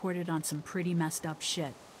 I've reported on some pretty messed up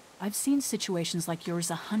shit. I've seen situations like yours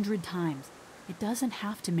 100 times. It doesn't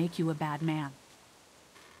have to make you a bad man.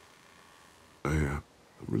 I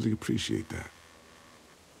really appreciate that.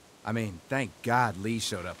 I mean, thank God Lee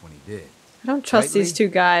showed up when he did. I don't trust these two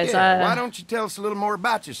guys. Yeah, why don't you tell us a little more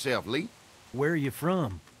about yourself, Lee? Where are you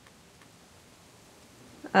from?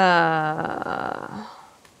 I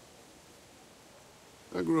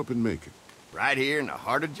grew up in Macon. Right here in the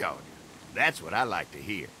heart of Georgia. That's what I like to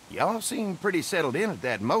hear. Y'all seem pretty settled in at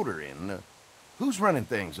that motor inn. Who's running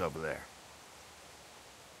things over there?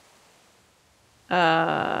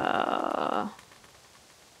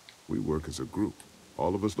 We work as a group.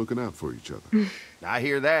 All of us looking out for each other. I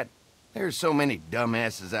hear that. There's so many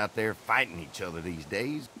dumbasses out there fighting each other these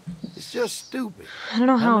days. It's just stupid. I don't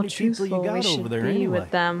know how many people truthful you got we over should there be anyway?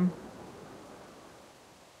 with them.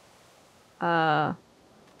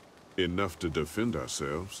 Enough to defend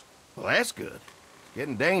ourselves. Well, that's good. It's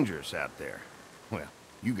getting dangerous out there. Well,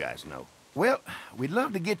 you guys know. Well, we'd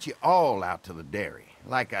love to get you all out to the dairy.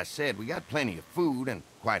 Like I said, we got plenty of food, and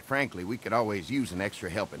quite frankly, we could always use an extra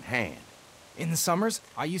helping hand. In the summers,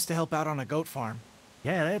 I used to help out on a goat farm.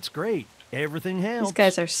 Yeah, that's great. Everything helps. These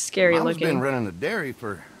guys are scary Mama's looking. been running the dairy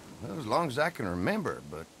for, well, as long as I can remember,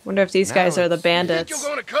 but... Wonder if these guys are the bandits. You think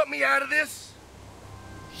you're gonna cut me out of this?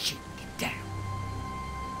 Shit, get down.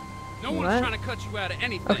 No What? one's trying to cut you out of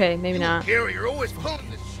anything. Okay, maybe not. Gary, you're always pulling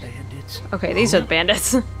this shit. Bandits. Okay, these are the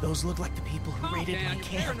bandits. Those look like the people who raided my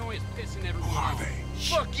camp. Paranoia's pissing everyone off.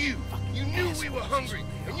 Fuck you! You knew we were hungry,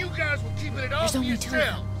 and you guys were keeping it all to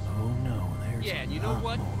yourselves. Oh no, there's Yeah, and you know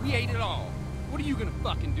what? We ate it all. What are you gonna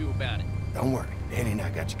fucking do about it? Don't worry, Danny and I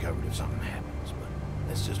got you covered if something happens, but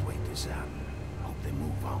let's just wait this out and hope they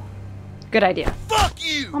move on. Good idea. Fuck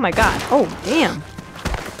you! Oh my god. Oh, damn.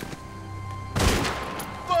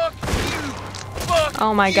 Fuck you! Fuck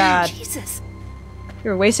Oh my god. Jesus!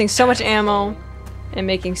 You're wasting so much ammo and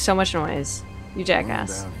making so much noise. You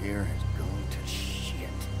jackass. Down here has gone to shit.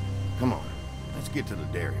 Come on, let's get to the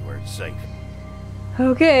dairy where it's safe.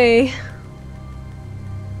 Okay.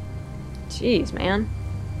 Jeez, man.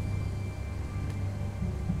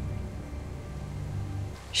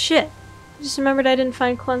 Shit. I just remembered I didn't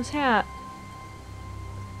find Clem's hat.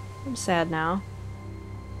 I'm sad now.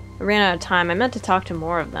 I ran out of time. I meant to talk to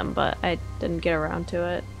more of them, but I didn't get around to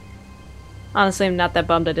it. Honestly, I'm not that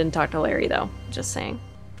bummed I didn't talk to Larry, though. Just saying.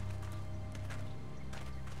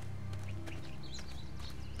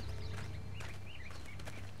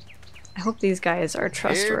 I hope these guys are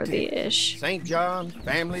trustworthy-ish. St. John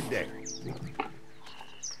Family Dairy.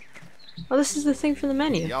 Oh, this is the thing for the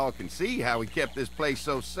menu. Y'all can see how we kept this place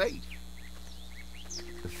so safe.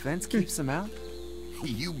 The fence keeps them out?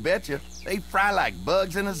 You betcha. They fry like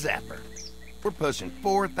bugs in a zapper. We're pushing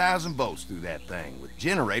 4,000 volts through that thing with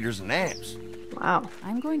generators and amps. Wow.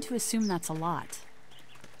 I'm going to assume that's a lot.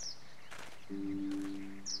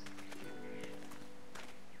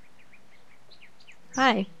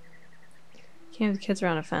 Hi. Can't have the kids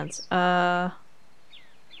around a fence. Ever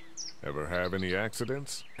have any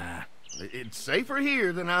accidents? It's safer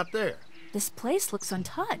here than out there. This place looks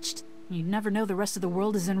untouched. You'd never know the rest of the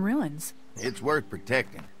world is in ruins. It's worth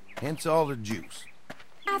protecting. Hence all the juice.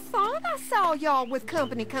 I thought I saw y'all with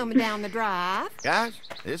company coming down the drive. Guys,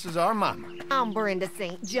 this is our mama. I'm Brenda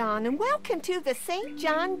St. John, and welcome to the St.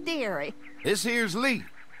 John Dairy. This here's Lee.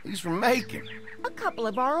 He's from Macon. A couple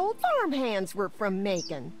of our old farm hands were from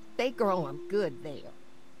Macon. They grow 'em good there.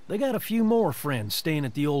 They got a few more friends staying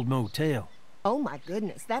at the old motel. Oh my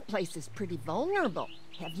goodness, that place is pretty vulnerable.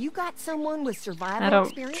 Have you got someone with survival I don't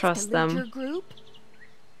experience trust to lead them. your group?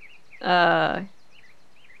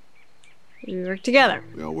 We work together.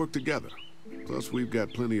 We all work together. Plus, we've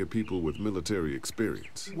got plenty of people with military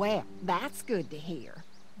experience. Well, that's good to hear.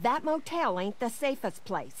 That motel ain't the safest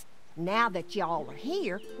place. Now that y'all are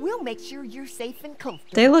here, we'll make sure you're safe and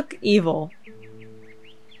comfortable. They look evil.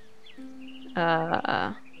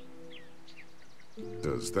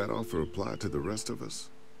 Does that offer apply to the rest of us?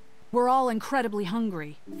 We're all incredibly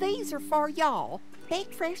hungry. These are for y'all.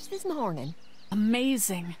 Baked fresh this morning.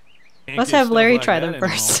 Amazing. Let's have Larry try them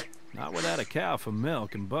first. Not without a cow for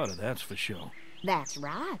milk and butter, that's for sure. That's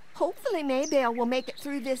right. Hopefully Maybelle will make it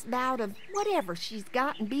through this bout of whatever she's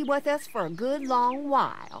got and be with us for a good long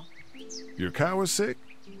while. Your cow is sick?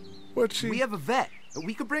 What's she? We have a vet.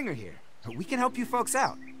 We could bring her here. We can help you folks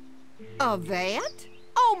out. A vet?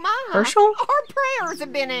 Oh my! Herschel? Our prayers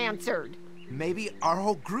have been answered. Maybe our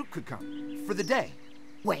whole group could come for the day.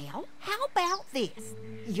 Well, how about this?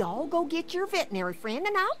 Y'all go get your veterinary friend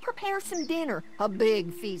and I'll prepare some dinner. A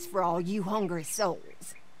big feast for all you hungry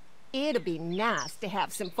souls. It'll be nice to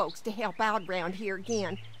have some folks to help out around here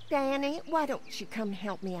again. Danny, why don't you come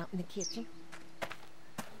help me out in the kitchen?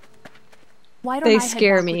 Why don't They I head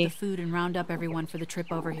scare back me. with the food and round up everyone for the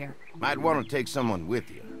trip over here? Might want to take someone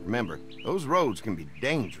with you. Remember, those roads can be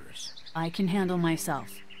dangerous. I can handle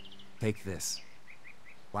myself. Take this.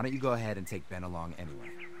 Why don't you go ahead and take Ben along anyway?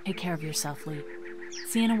 Take care of yourself, Lee.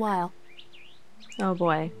 See you in a while. Oh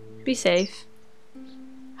boy. Be safe.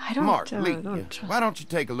 I don't, Mark, Lee, don't why don't you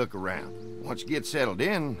take a look around? Once you get settled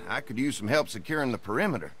in, I could use some help securing the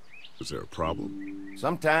perimeter. Is there a problem?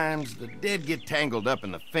 Sometimes the dead get tangled up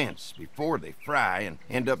in the fence before they fry and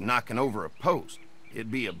end up knocking over a post. It'd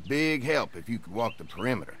be a big help if you could walk the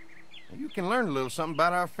perimeter. You can learn a little something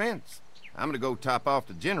about our fence. I'm gonna go top off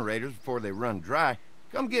the generators before they run dry.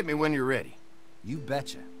 Come get me when you're ready. You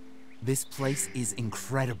betcha. This place is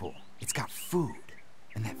incredible. It's got food.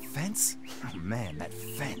 And that fence? Oh man, that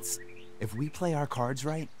fence. If we play our cards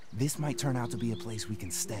right, this might turn out to be a place we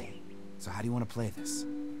can stay. So how do you want to play this?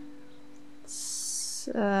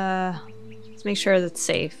 Let's make sure that's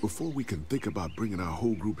safe. Before we can think about bringing our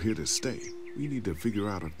whole group here to stay, we need to figure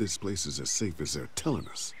out if this place is as safe as they're telling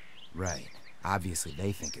us. Right. Obviously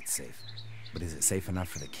they think it's safe. But is it safe enough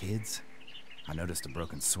for the kids? I noticed a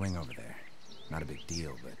broken swing over there. Not a big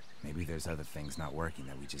deal, but maybe there's other things not working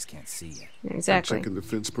that we just can't see yet. Exactly. Checking the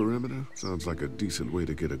fence perimeter sounds like a decent way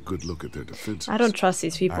to get a good look at their defenses. I don't trust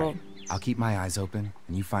these people. All right. I'll keep my eyes open,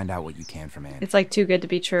 and you find out what you can from Andy. It's like too good to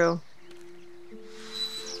be true.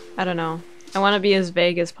 I don't know. I want to be as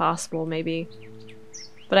vague as possible, maybe.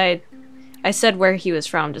 But I said where he was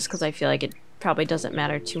from just because I feel like it probably doesn't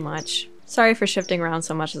matter too much. Sorry for shifting around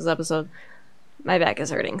so much this episode. My back is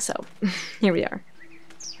hurting, so here we are.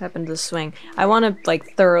 Happened to swing. I want to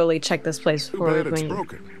like thoroughly check this place before we bring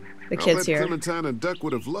the kids here. Clementine and Duck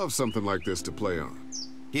would have loved something like this to play on.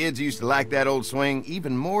 Kids used to like that old swing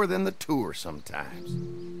even more than the tour sometimes.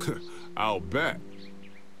 I'll bet.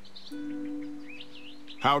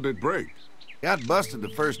 How'd it break? Got busted the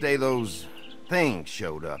first day those things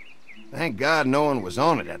showed up. Thank God no one was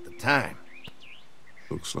on it at the time.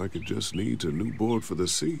 Looks like it just needs a new board for the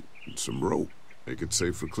seat and some rope. Make it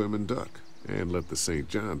safe for Clem and Duck. And let the St.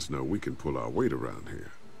 John's know we can pull our weight around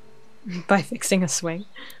here. By fixing a swing?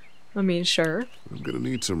 I mean, sure. I'm gonna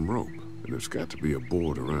need some rope, and there's got to be a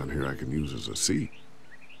board around here I can use as a seat.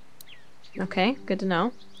 Okay, good to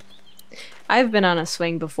know. I've been on a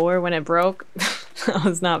swing before when it broke. That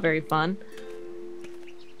was not very fun.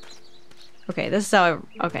 Okay, this is how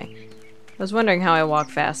I... Okay. I was wondering how I walk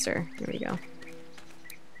faster. Here we go.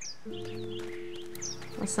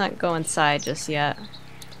 Let's not go inside just yet.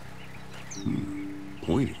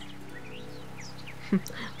 Pointy.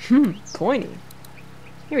 Pointy.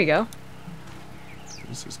 Here we go.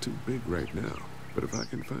 This is too big right now, but if I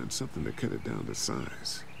can find something to cut it down to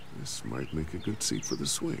size, this might make a good seat for the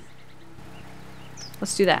swing.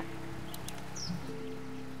 Let's do that.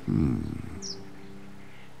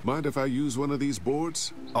 Mind if I use one of these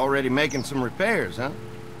boards? Already making some repairs, huh?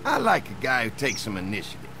 I like a guy who takes some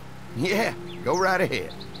initiative. Yeah, go right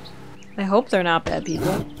ahead. I hope they're not bad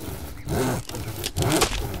people.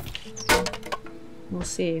 We'll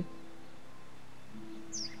see.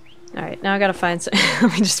 Alright, now I gotta find some...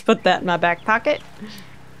 Let me just put that in my back pocket.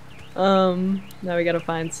 Now we gotta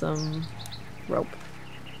find some rope.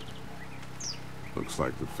 Looks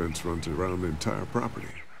like the fence runs around the entire property,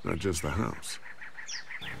 not just the house.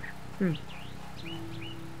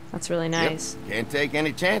 That's really nice. Yep. Can't take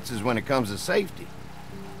any chances when it comes to safety.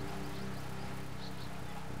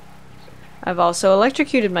 I've also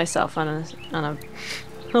electrocuted myself on a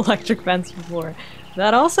electric fence before.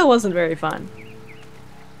 That also wasn't very fun.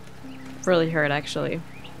 Really hurt, actually.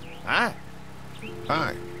 Hi.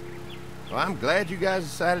 Hi. Well, I'm glad you guys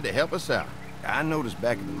decided to help us out. I noticed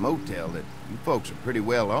back at the motel that you folks are pretty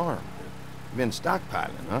well armed. You've been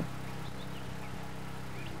stockpiling, huh?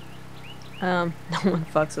 No one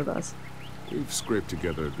fucks with us. We've scraped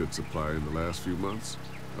together a good supply in the last few months.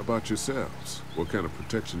 How about yourselves? What kind of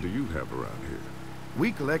protection do you have around here?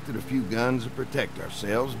 We collected a few guns to protect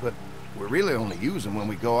ourselves, but we really only use them when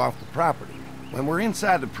we go off the property. When we're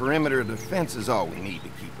inside the perimeter, the fence is all we need to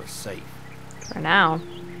keep us safe. For now.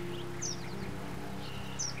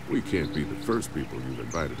 We can't be the first people you've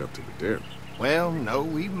invited up to the dairy. Well, no,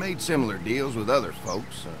 we've made similar deals with other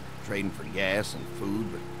folks, trading for gas and food,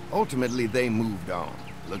 but ultimately they moved on,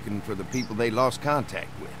 looking for the people they lost contact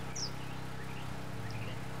with.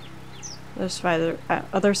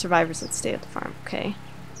 Other survivors that stay at the farm, okay.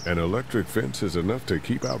 An electric fence is enough to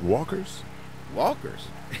keep out walkers? Walkers?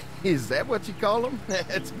 Is that what you call them?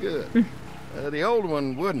 That's good. The old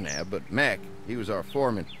one wouldn't have, but Mac, he was our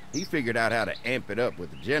foreman, he figured out how to amp it up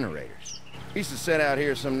with the generators. He used to sit out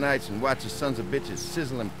here some nights and watch the sons of bitches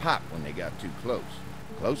sizzle and pop when they got too close.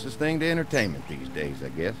 Closest thing to entertainment these days, I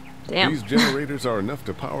guess. Damn. These generators are enough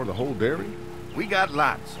to power the whole dairy? We got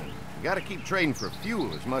lots. We gotta keep trading for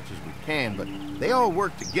fuel as much as we can, but they all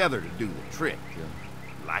work together to do the trick.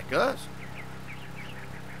 Like us.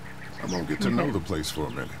 I'm gonna get to know the place for a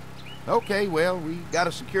minute. Okay, well, we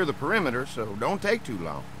gotta secure the perimeter, so don't take too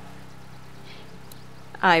long.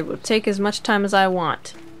 I will take as much time as I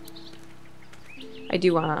want. I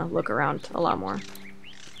do want to look around a lot more.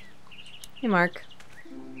 Hey, Mark.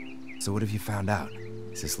 So what have you found out?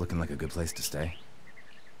 Is this looking like a good place to stay?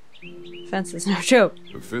 Fence is no joke.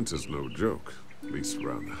 The fence is no joke, at least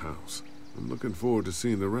around the house. I'm looking forward to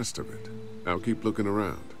seeing the rest of it. I'll keep looking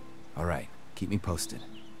around. All right, keep me posted.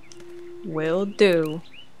 Will do.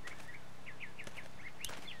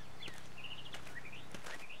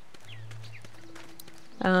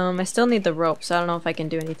 I still need the rope, so I don't know if I can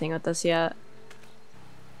do anything with this yet.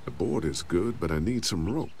 The board is good, but I need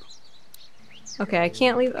some rope. Okay, I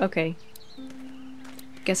can't leave. Okay.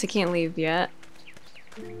 Guess I can't leave yet.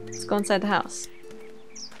 Let's go inside the house.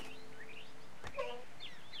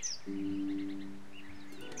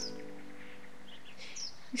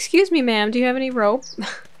 Excuse me, ma'am, do you have any rope?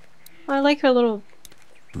 I like her little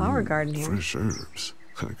flower garden here. Fresh herbs.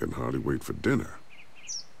 I can hardly wait for dinner.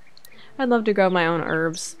 I'd love to grow my own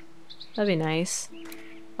herbs. That'd be nice.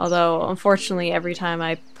 Although, unfortunately, every time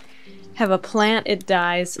I have a plant, it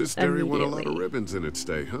dies This dairy won a immediately. lot of ribbons in its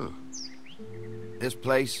day, huh? This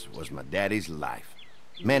place was my daddy's life.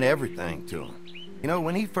 Meant everything to him. You know,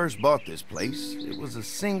 when he first bought this place, it was a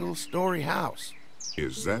single-story house.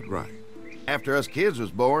 Is that right? After us kids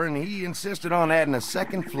was born, he insisted on adding a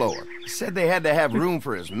second floor. He said they had to have room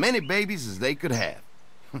for as many babies as they could have.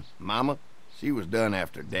 Mama, she was done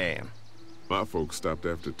after Dan. My folks stopped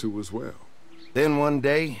after 2 as well. Then one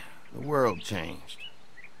day, the world changed.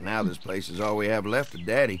 Now this place is all we have left of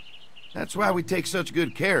Daddy. That's why we take such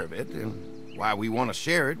good care of it, and why we want to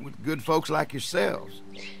share it with good folks like yourselves.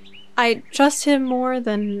 I trust him more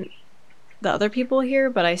than the other people here,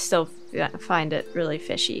 but I still find it really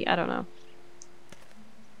fishy. I don't know.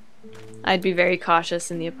 I'd be very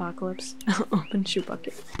cautious in the apocalypse. Open shoe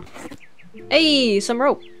bucket. Hey, some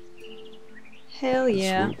rope. Hell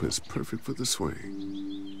yeah. This rope is perfect for the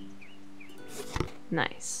swing.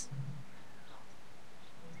 Nice.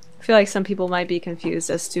 I feel like some people might be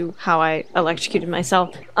confused as to how I electrocuted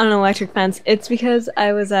myself on an electric fence. It's because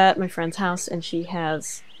I was at my friend's house and she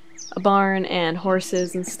has a barn and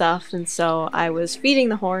horses and stuff, and so I was feeding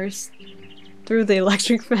the horse through the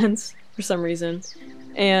electric fence for some reason,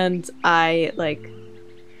 and I like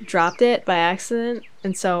dropped it by accident,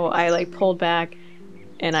 and so I like pulled back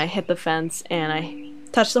and I hit the fence and I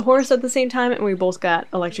touched the horse at the same time, and we both got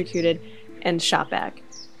electrocuted and shot back.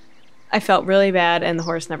 I felt really bad, and the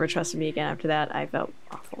horse never trusted me again after that. I felt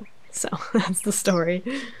awful. So that's the story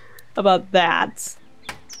about that.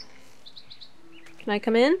 Can I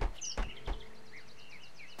come in?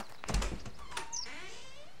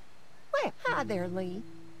 Well, hi there, Lee.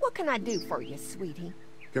 What can I do for you, sweetie?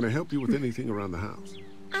 Can I help you with anything around the house?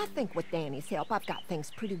 I think with Danny's help, I've got things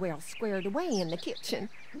pretty well squared away in the kitchen.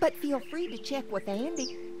 But feel free to check with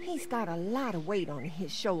Andy. He's got a lot of weight on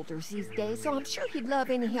his shoulders these days, so I'm sure he'd love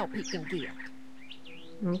any help he can get.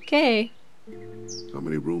 Okay. How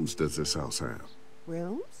many rooms does this house have?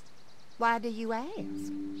 Rooms? Why do you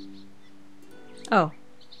ask? Oh.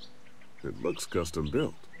 It looks custom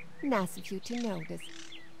built. Nice of you to notice.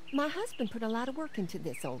 My husband put a lot of work into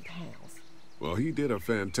this old house. Well, he did a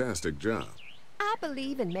fantastic job. I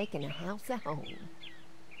believe in making a house a home.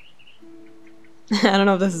 I don't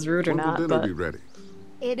know if this is rude or When will not, dinner but... be ready?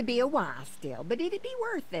 It'd be a while still, but it'd be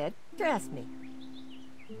worth it. Trust me.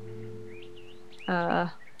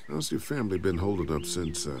 How's your family been holding up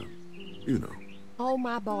since, you know? All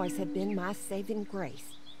my boys have been my saving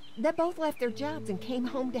grace. They both left their jobs and came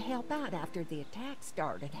home to help out after the attack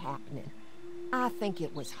started happening. I think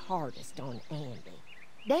it was hardest on Andy.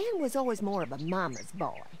 Dan was always more of a mama's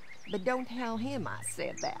boy, but don't tell him I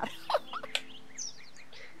said that.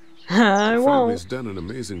 I The won't. family's done an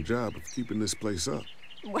amazing job of keeping this place up.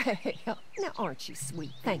 Well, now aren't you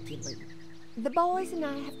sweet? Thank you, Lee. The boys and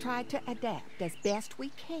I have tried to adapt as best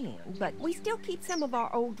we can, but we still keep some of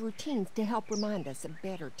our old routines to help remind us of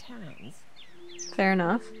better times. Fair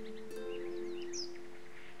enough.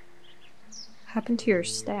 Happened to your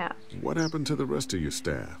staff? What happened to the rest of your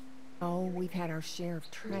staff? Oh, we've had our share of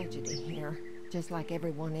tragedy here, just like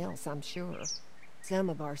everyone else, I'm sure. Some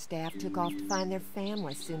of our staff took off to find their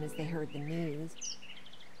families as soon as they heard the news.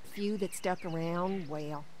 A few that stuck around,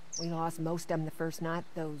 well, we lost most of them the first night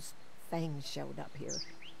those things showed up here.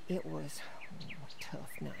 It was a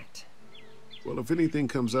tough night. Well, if anything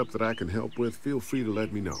comes up that I can help with, feel free to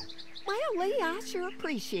let me know. Well, Lee, I sure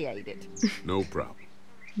appreciate it. No problem.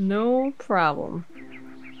 No problem.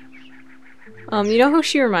 You know who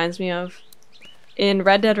she reminds me of? In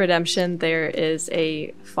Red Dead Redemption, there is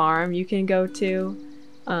a farm you can go to,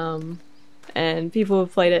 and people who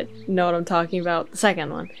have played it know what I'm talking about, the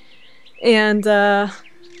second one. And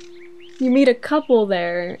you meet a couple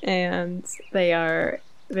there, and they are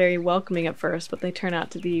very welcoming at first, but they turn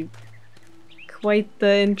out to be quite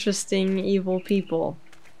the interesting, evil people.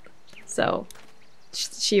 So,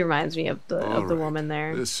 she reminds me of the woman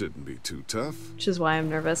there. This shouldn't be too tough. Which is why I'm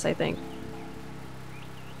nervous, I think.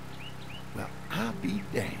 Well, I'll be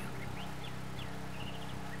damned.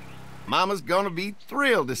 Mama's gonna be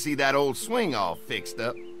thrilled to see that old swing all fixed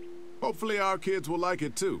up. Hopefully our kids will like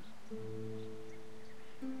it too.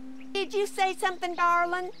 Did you say something,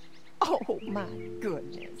 darling? Oh, my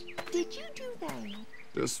goodness. Did you do that?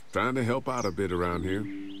 Just trying to help out a bit around here.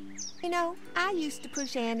 You know, I used to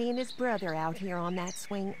push Andy and his brother out here on that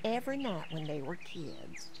swing every night when they were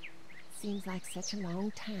kids. Seems like such a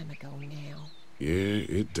long time ago now. Yeah,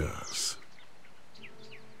 it does.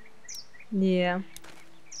 Yeah.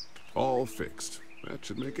 All fixed. That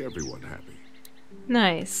should make everyone happy.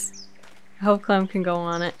 Nice. I hope Clem can go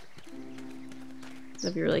on it.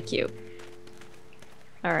 That'd be really cute.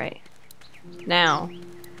 Alright. Now,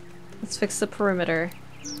 let's fix the perimeter.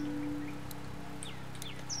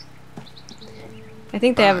 I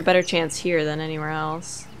think they have a better chance here than anywhere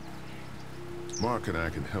else. Mark and I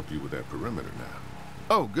can help you with that perimeter now.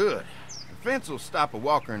 Oh, good. The fence will stop a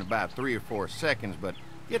walker in about 3 or 4 seconds, but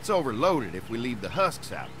gets overloaded if we leave the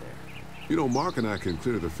husks out there. You know, Mark and I can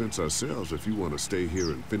clear the fence ourselves if you want to stay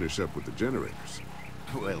here and finish up with the generators.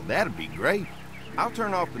 Well, that'd be great. I'll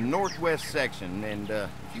turn off the northwest section, and if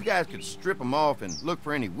you guys could strip them off and look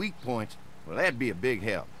for any weak points, well, that'd be a big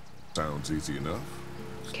help. Sounds easy enough.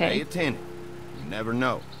 Okay. Stay attentive. You never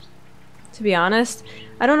know. To be honest,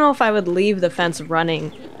 I don't know if I would leave the fence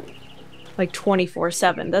running like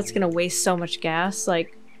 24/7. That's gonna waste so much gas.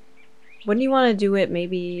 Like, wouldn't you want to do it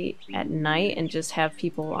maybe at night and just have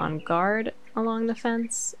people on guard along the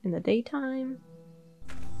fence in the daytime?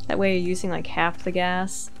 That way you're using like half the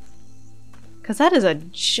gas. Because that is a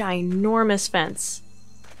ginormous fence.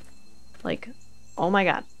 Like, oh my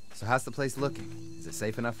god. So how's the place looking? Is it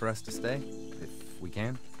safe enough for us to stay? If we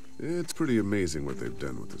can? It's pretty amazing what they've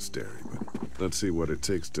done with this dairy, but let's see what it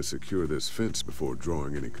takes to secure this fence before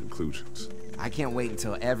drawing any conclusions. I can't wait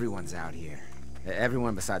until everyone's out here.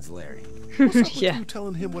 Everyone besides Larry. What's up with you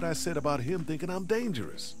telling him what I said about him thinking I'm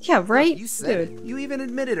dangerous? Yeah, right? Look, you said it. You even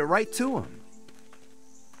admitted it right to him.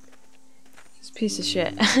 This piece of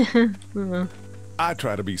shit. I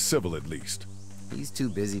try to be civil at least. He's too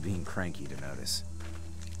busy being cranky to notice.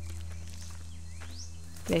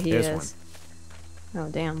 Yeah, he Here's is. Oh,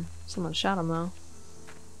 damn. Someone shot him, though.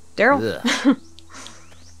 Daryl?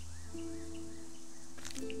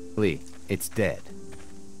 Lee, it's dead.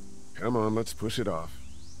 Come on, let's push it off.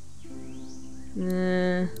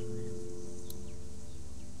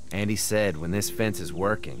 Andy said when this fence is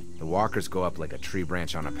working, the walkers go up like a tree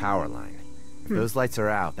branch on a power line. If those lights are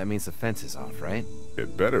out, that means the fence is off, right?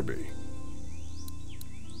 It better be.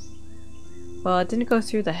 Well, it didn't go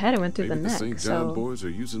through the head, it went through Maybe the neck, St. John so... boys are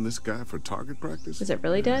using this guy for target practice? Is it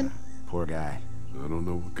really dead? Poor guy. I don't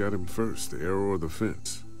know what got him first, the arrow or the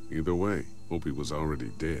fence. Either way, hope he was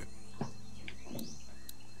already dead.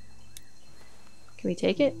 Can we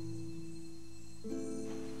take it?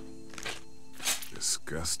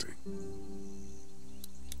 Disgusting.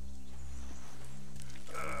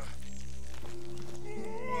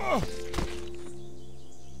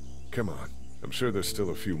 Come on. I'm sure there's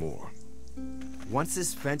still a few more. Once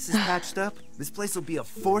this fence is patched up, this place will be a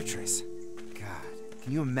fortress. God,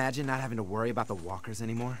 can you imagine not having to worry about the walkers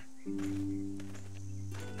anymore?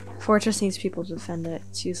 Fortress needs people to defend it.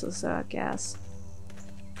 It's useless gas.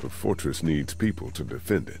 The fortress needs people to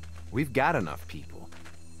defend it. We've got enough people.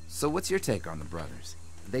 So what's your take on the brothers?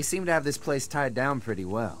 They seem to have this place tied down pretty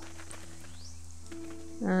well.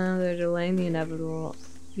 They're delaying the inevitable.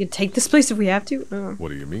 You can take this place if we have to? What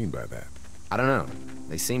do you mean by that? I don't know.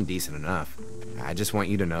 They seem decent enough. I just want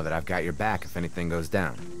you to know that I've got your back if anything goes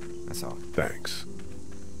down. That's all. Thanks.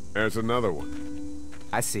 There's another one.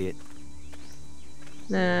 I see it.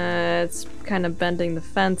 It's kind of bending the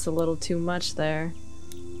fence a little too much there.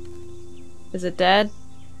 Is it dead?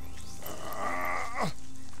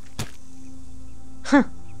 Huh.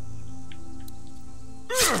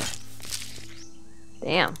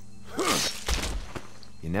 Damn.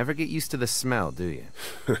 You never get used to the smell, do you?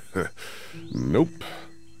 Nope.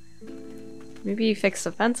 Maybe you fixed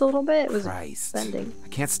the fence a little bit? It was Christ. bending. I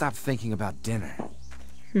can't stop thinking about dinner.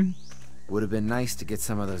 Would have been nice to get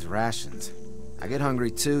some of those rations. I get hungry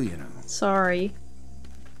too, you know. Sorry.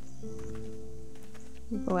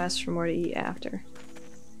 We'll go ask for more to eat after.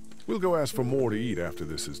 We'll go ask for more to eat after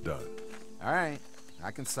this is done. Alright,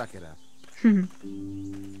 I can suck it up. Come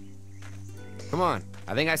on,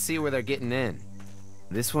 I think I see where they're getting in.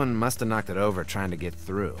 This one must have knocked it over trying to get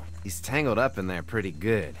through. He's tangled up in there pretty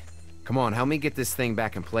good. Come on, help me get this thing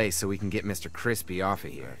back in place so we can get Mr. Crispy off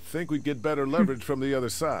of here. I think we'd get better leverage from the other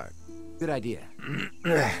side. Good idea.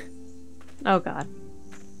 Oh god.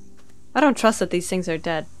 I don't trust that these things are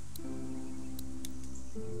dead.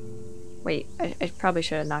 Wait, I probably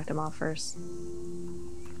should have knocked him off first.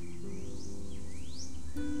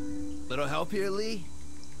 Little help here, Lee?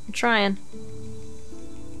 I'm trying.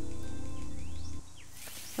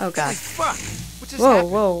 Oh god. Hey, fuck! What just Whoa,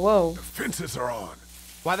 happened? whoa, whoa. The fences are on.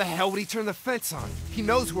 Why the hell would he turn the fence on? He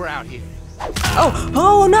knows we're out here. Oh!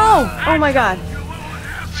 Oh no! Oh my god.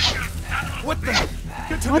 What the?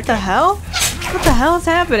 What the hell? What the hell is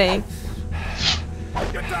happening?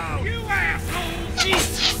 Get down! You asshole!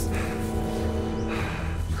 Jesus!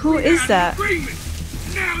 Who is that?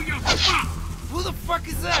 Now you're fucked! Who the fuck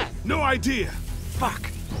is that? No idea. Fuck.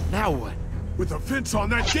 Now what? With a fence on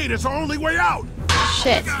that gate, it's our only way out.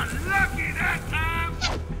 Shit. Got lucky that time!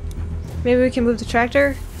 Maybe we can move the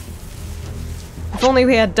tractor? If only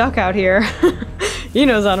we had Duck out here. He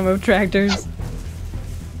knows how to move tractors.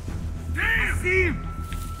 Damn! See him!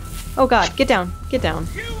 Oh god, get down. Get down.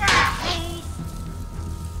 You assholes!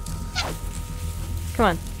 Come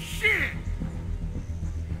on. Shit!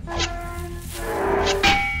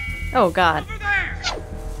 Oh god. Over there!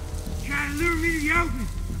 Trying to lure me to the open.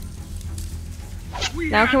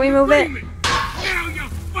 Now can we move it? Now you're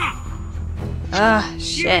fucked! Ah, Give us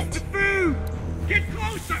shit. the food! Get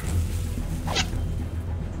closer!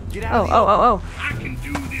 Get out Oh, of here. oh. I can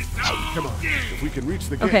do this all Come on. day! If we can reach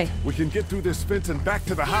the gate, Okay. we can get through this fence and back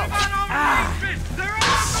to the house.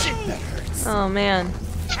 Shit, that hurts! Oh man.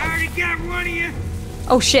 I already got one of you!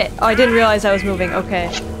 Oh shit. Oh, I didn't realize I was moving. Okay.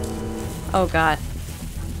 Oh god.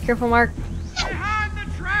 Careful, Mark. Behind the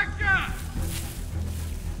tractor!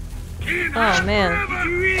 Oh man.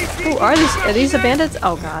 Who are these? Are these the bandits?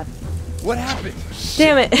 Oh god. What happened?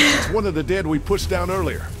 Damn it. It's one of the dead we pushed down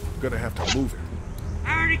earlier. Gonna have to move it.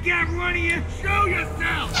 I already got one of you! Show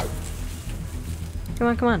yourself! Come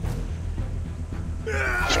on, come on.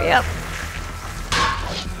 Hurry up.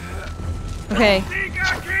 Okay. Think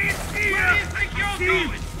I can't see you! Where do you think you're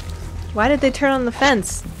going? Why did they turn on the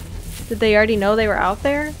fence? Did they already know they were out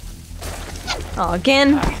there? Oh,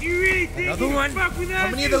 again? You really think Another you one? can fuck with us? How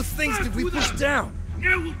many of those things did we push down?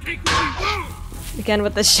 Now we'll take what we want! Again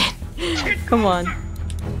with the shit. Come on.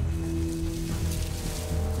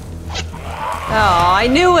 Oh, I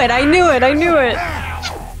knew it! I knew it! I knew it!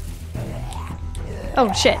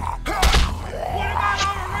 Oh, shit.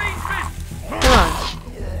 Come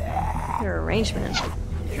on. Your arrangement.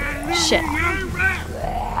 Shit.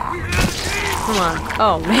 Come on.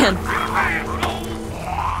 Oh, man.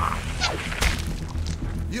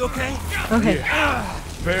 You okay? Okay.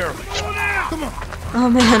 Barely. Come on. Oh,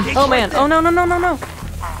 man. Oh, man. Oh, no, no, no, no, no.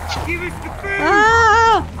 Give us the food!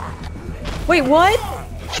 Ah! Wait, what?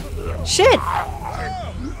 Shit.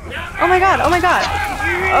 Oh my god, oh my god.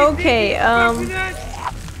 Okay,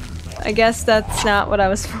 I guess that's not what I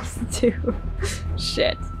was supposed to do.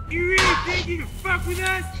 Shit. You really think you can fuck with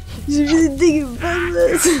us? You really think you can fuck with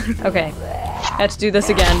us? Okay. I had to do this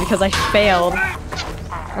again because I failed.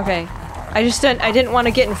 Okay. I didn't want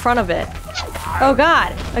to get in front of it. Oh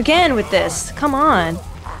god, again with this. Come on.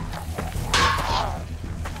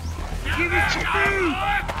 Give us the food!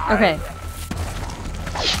 Okay.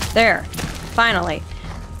 There. Finally.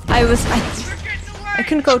 I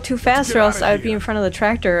couldn't go too fast or else I would be in front of the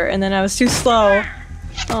tractor and then I was too slow.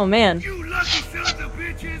 Oh man. You lucky sons of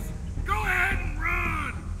bitches! Go ahead and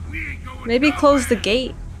run! We ain't going Maybe nowhere. close the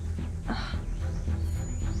gate.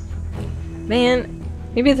 Man,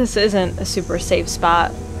 Maybe this isn't a super safe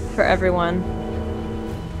spot for everyone.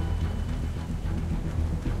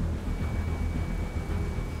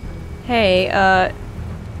 Hey,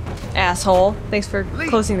 asshole. Thanks for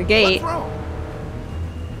closing the gate. What's wrong?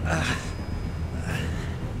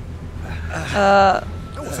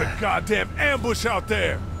 There was a goddamn ambush out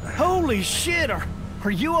there. Holy shit, are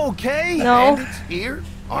you okay? No. Bandits here?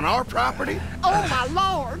 On our property? Oh, my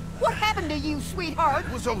lord! What happened to you, sweetheart?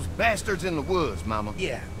 It was those bastards in the woods, Mama.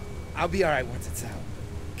 Yeah, I'll be alright once it's out.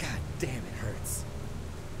 God damn, it hurts.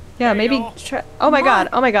 Yeah, maybe try. Oh my god,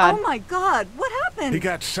 oh my god. Oh my god, what happened? He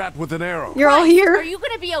got shot with an arrow. You're all here? Are you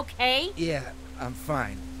gonna be okay? Yeah, I'm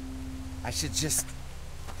fine. I should just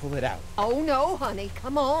pull it out. Oh, no, honey.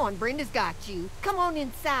 Come on. Brenda's got you. Come on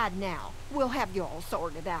inside now. We'll have you all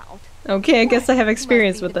sorted out. Okay, I guess I have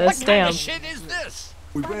experience with this. What kind Damn. of shit is this?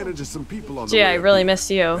 We ran into some people on the Gee, way I up really here. missed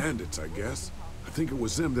you. Bandits, I guess. I think it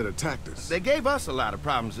was them that attacked us. They gave us a lot of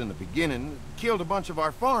problems in the beginning, killed a bunch of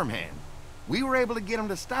our farmhands. We were able to get them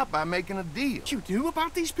to stop by making a deal. What you knew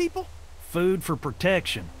about these people? Food for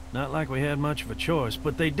protection. Not like we had much of a choice,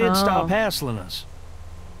 but they did stop hassling us.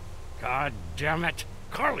 God damn it.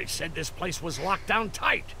 Carly said this place was locked down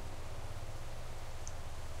tight.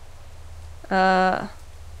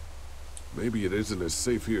 Maybe it isn't as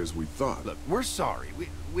safe here as we thought. Look, we're sorry.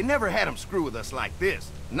 We never had them screw with us like this.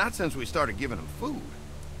 Not since we started giving them food.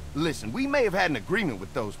 Listen, we may have had an agreement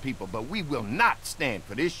with those people, but we will not stand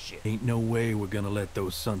for this shit. Ain't no way we're gonna let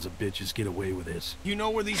those sons of bitches get away with this. You know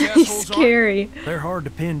where these He's assholes scary. They're hard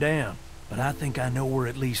to pin down, but I think I know where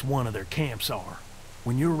at least one of their camps are.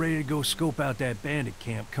 When you're ready to go scope out that bandit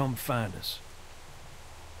camp, come find us.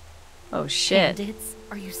 Oh shit. Bandits?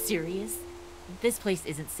 Are you serious? This place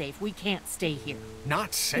isn't safe. We can't stay here.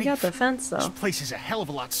 Not safe. They got the fence This though. place is a hell of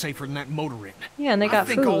a lot safer than that motor inn. Yeah, and they got I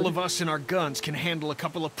think food. all of us and our guns can handle a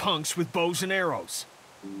couple of punks with bows and arrows.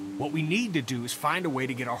 What we need to do is find a way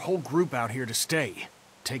to get our whole group out here to stay.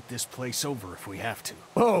 Take this place over if we have to.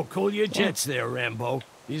 Oh, cool your jets there, Rambo.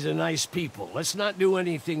 These are nice people. Let's not do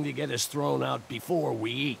anything to get us thrown out before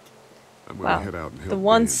we eat. I'm Wow. gonna head out and help The Andy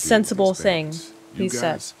one deal with sensible these thing bandits. he You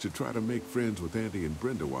said. guys should try to make friends with Andy and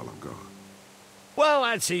Brenda while I'm gone. Well,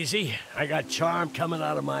 that's easy. I got charm coming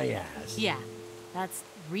out of my ass. Yeah, that's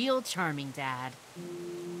real charming, Dad.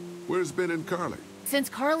 Where's Ben and Carly? Since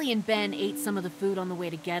Carly and Ben ate some of the food on the way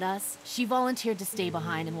to get us, she volunteered to stay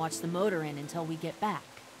behind and watch the motor inn until we get back.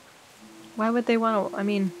 Why would they want to? I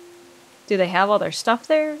mean, do they have all their stuff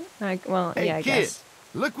there? Like, well, Hey, yeah, I kid, guess.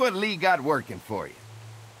 look what Lee got working for you.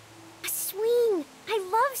 A swing. I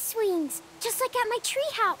love swings. Just like at my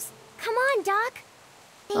treehouse. Come on, Doc.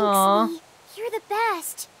 Thanks, Aw. Lee. You're the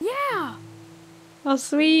best. Yeah. Oh,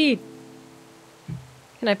 sweet.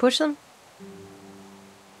 Can I push them?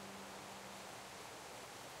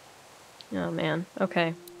 Oh, man.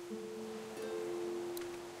 Okay.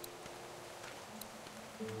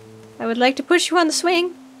 I would like to push you on the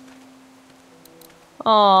swing.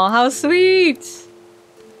 Aw, how sweet.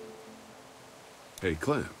 Hey,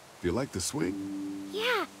 Clem, do you like the swing?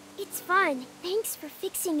 Yeah, it's fun. Thanks for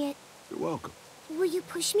fixing it. You're welcome. Will you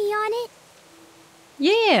push me on it?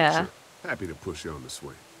 Yeah. Happy to push you on the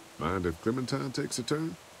swing. Mind if Clementine takes a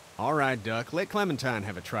turn? All right, Duck. Let Clementine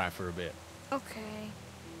have a try for a bit. Okay.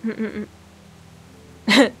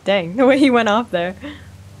 Dang, the way he went off there.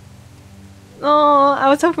 Oh, I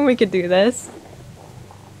was hoping we could do this.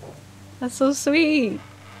 That's so sweet.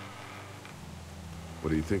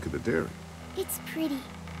 What do you think of the dairy? It's pretty.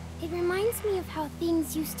 It reminds me of how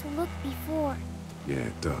things used to look before. Yeah,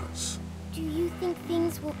 it does. Do you think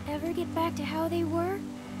things will ever get back to how they were?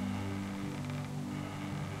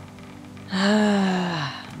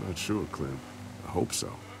 I'm not sure, Clem. I hope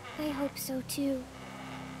so. I hope so too.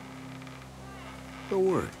 Don't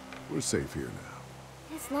worry. We're safe here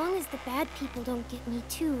now. As long as the bad people don't get me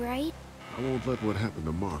too, right? I won't let what happened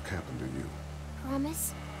to Mark happen to you.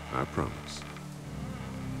 Promise? I promise.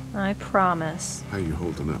 I promise. How you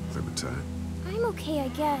holding up, Clementine? I'm okay, I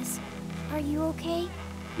guess. Are you okay?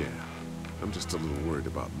 Yeah. I'm just a little worried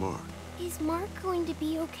about Mark. Is Mark going to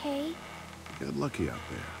be okay? Got lucky out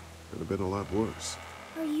there. Could have been a lot worse.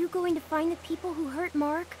 Are you going to find the people who hurt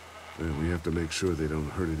Mark? And we have to make sure they don't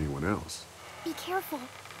hurt anyone else. Be careful.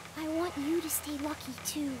 I want you to stay lucky,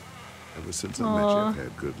 too. Ever since I met you, I've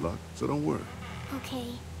had good luck, so don't worry. Okay.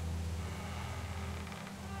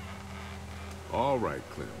 All right,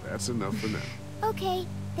 Clem. That's enough for now. Okay.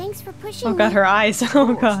 Thanks for pushing Oh god, me. her eyes.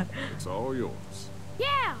 Oh god. It's all yours.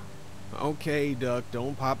 Yeah! Okay, Duck.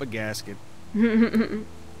 Don't pop a gasket. I'm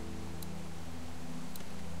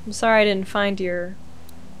sorry I didn't find your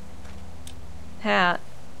hat.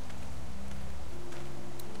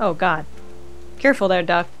 Oh god. Careful there,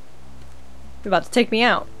 Duck. You're about to take me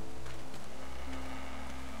out.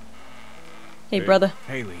 Hey, brother.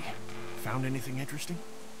 Haley, found anything interesting?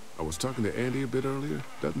 I was talking to Andy a bit earlier.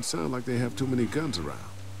 Doesn't sound like they have too many guns around.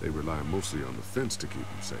 They rely mostly on the fence to keep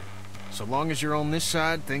them safe. So long as you're on this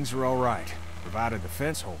side, things are all right, provided the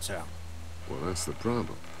fence holds out. Well, that's the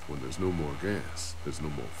problem. When there's no more gas, there's no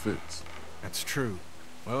more fence. That's true.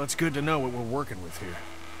 Well, it's good to know what we're working with here.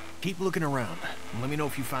 Keep looking around, and let me know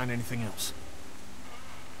if you find anything else.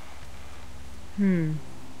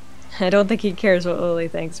 I don't think he cares what Lily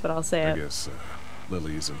thinks, but I'll say it. I guess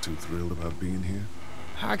Lily isn't too thrilled about being here.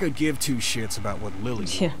 I could give two shits about what Lily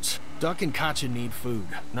wants. Duck and Katjaa need food,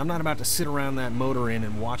 and I'm not about to sit around that motor inn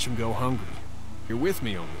and watch them go hungry. You're with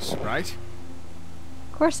me on this, right?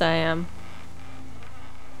 Of course I am.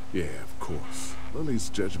 Yeah, of course. Lily's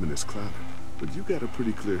judgment is clouded, but you got a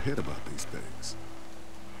pretty clear head about these things.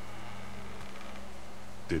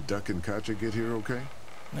 Did Duck and Katjaa get here okay?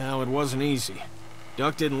 No, it wasn't easy.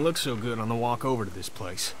 Duck didn't look so good on the walk over to this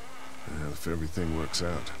place. Well, if everything works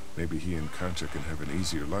out, maybe he and Katjaa can have an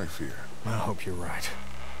easier life here. I hope you're right.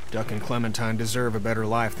 Duck and Clementine deserve a better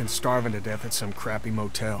life than starving to death at some crappy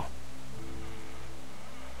motel.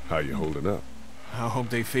 How you holding up? I hope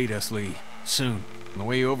they feed us, Lee. Soon. On the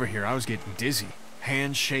way over here, I was getting dizzy.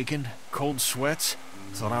 Hands shaking, cold sweats.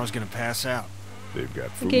 Thought I was gonna pass out. They've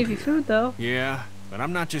got food. They gave you food, though. Yeah, but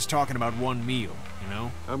I'm not just talking about one meal, you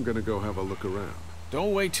know? I'm gonna go have a look around.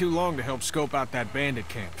 Don't wait too long to help scope out that bandit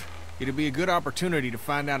camp. It'd be a good opportunity to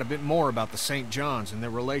find out a bit more about the St. John's and their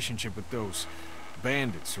relationship with those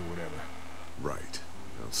bandits or whatever. Right.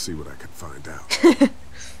 I'll see what I can find out.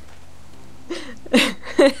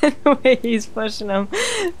 The way he's pushing him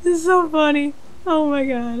is so funny. Oh my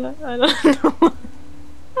god. I don't know.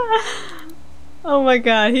 Oh my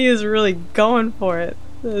god, he is really going for it.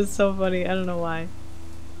 That is so funny. I don't know why.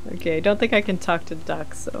 Okay, I don't think I can talk to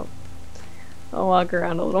Duck, so I'll walk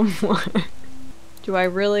around a little more. Do I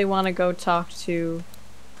really want to go talk to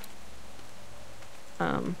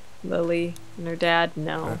Lily and her dad?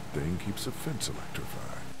 No. That thing keeps a fence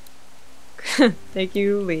electrified. Thank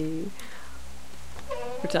you, Lee,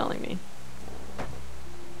 for telling me.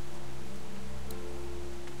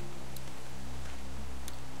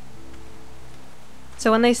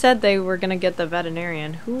 So when they said they were gonna get the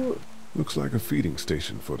veterinarian, who... Looks like a feeding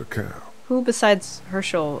station for the cow. Who besides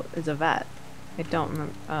Herschel is a vet? I don't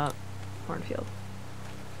remember. Cornfield.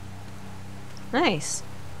 Nice.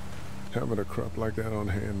 Having a crop like that on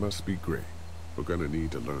hand must be great. We're gonna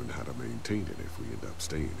need to learn how to maintain it if we end up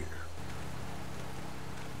staying here.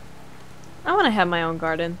 I want to have my own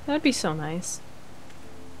garden. That would be so nice.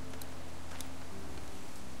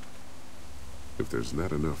 If there's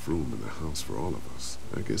not enough room in the house for all of us,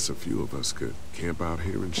 I guess a few of us could camp out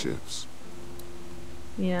here in shifts.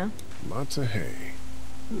 Yeah. Lots of hay.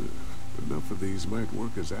 Enough of these might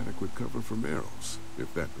work as adequate cover from arrows,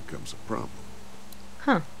 if that becomes a problem.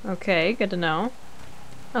 Huh. Okay, good to know.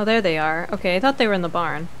 Oh, there they are. Okay, I thought they were in the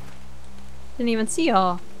barn. Didn't even see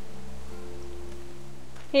y'all.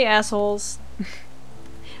 Hey, assholes.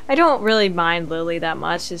 I don't really mind Lily that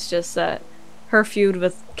much. It's just that her feud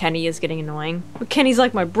with Kenny is getting annoying. But Kenny's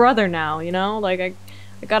like my brother now, you know? Like, I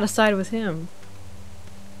gotta side with him.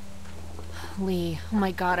 Lee, oh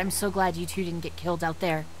my god, I'm so glad you two didn't get killed out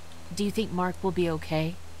there. Do you think Mark will be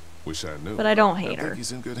okay? Wish I knew. But I don't hate I her. think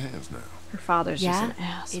he's in good hands now. Her father's just an Yeah?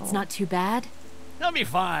 asshole. It's not too bad? They'll be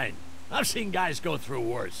fine. I've seen guys go through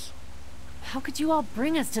worse. How could you all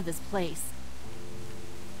bring us to this place?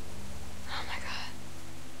 Oh my god.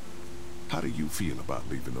 How do you feel about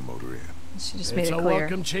leaving the motor inn? She just made It's it a clear.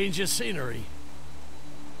 welcome change of scenery.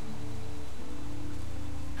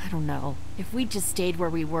 I don't know. If we'd just stayed where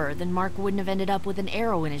we were, then Mark wouldn't have ended up with an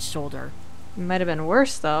arrow in his shoulder. It might have been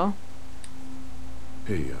worse, though.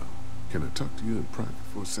 Hey, can I talk to you in private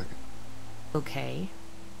for a second? Okay.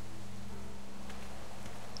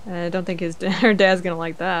 I don't think her dad's gonna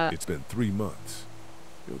like that. It's been 3 months.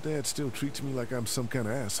 Your dad still treats me like I'm some kind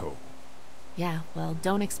of asshole. Yeah, well,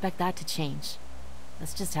 don't expect that to change.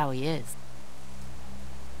 That's just how he is.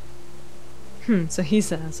 So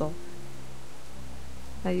he's an asshole.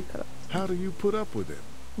 How do you put up? with him?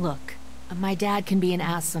 Look, my dad can be an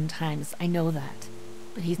ass sometimes, I know that.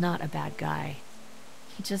 But he's not a bad guy.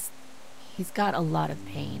 He's got a lot of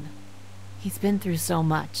pain. He's been through so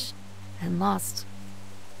much, and lost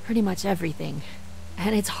pretty much everything.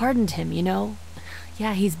 And it's hardened him, you know?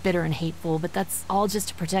 Yeah, he's bitter and hateful, but that's all just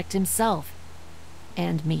to protect himself.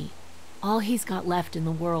 And me. All he's got left in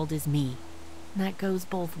the world is me. And that goes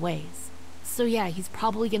both ways. So yeah, he's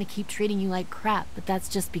probably gonna keep treating you like crap, but that's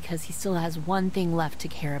just because he still has one thing left to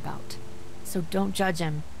care about. So don't judge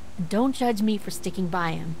him, And don't judge me for sticking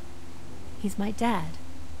by him. He's my dad,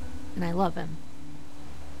 and I love him.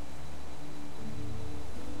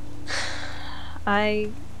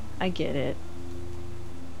 I get it.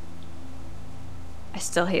 I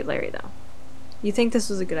still hate Larry, though. You think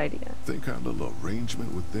this was a good idea? Think our little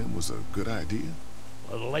arrangement with them was a good idea?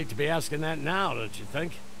 A little late to be asking that now, don't you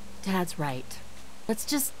think? Dad's right. Let's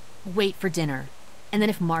just wait for dinner. And then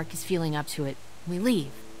if Mark is feeling up to it, we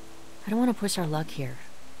leave. I don't want to push our luck here.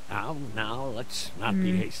 Now, let's not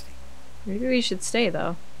be hasty. Maybe we should stay,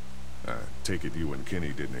 though. I take it you and Kenny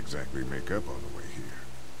didn't exactly make up on the way here.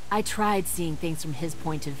 I tried seeing things from his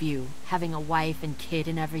point of view, having a wife and kid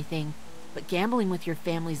and everything. But gambling with your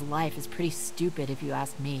family's life is pretty stupid if you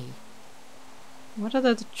ask me. What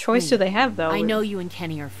other choice do they have, though? I know you and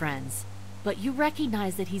Kenny are friends, but you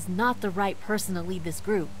recognize that he's not the right person to lead this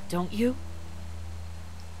group, don't you?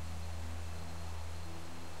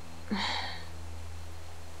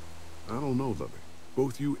 I don't know, Lovey.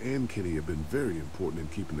 Both you and Kenny have been very important in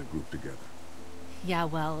keeping the group together. Yeah,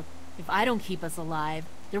 well, if I don't keep us alive,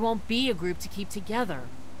 there won't be a group to keep together.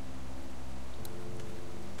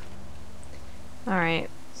 Alright,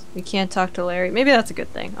 we can't talk to Larry. Maybe that's a good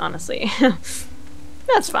thing, honestly.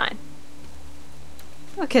 That's fine.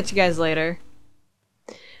 I'll catch you guys later.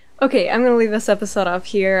 Okay, I'm gonna leave this episode off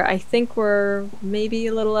here. I think we're maybe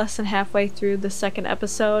a little less than halfway through the second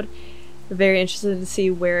episode. Very interested to see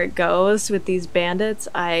where it goes with these bandits.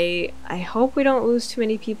 I hope we don't lose too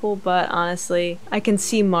many people, but honestly, I can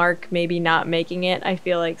see Mark maybe not making it. I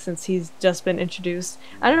feel like since he's just been introduced.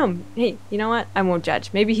 I don't know. Hey, you know what? I won't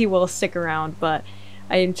judge. Maybe he will stick around, but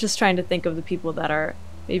I'm just trying to think of the people that are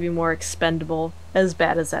maybe more expendable, as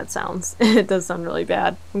bad as that sounds. It does sound really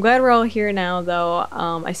bad. I'm glad we're all here now, though.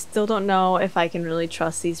 I still don't know if I can really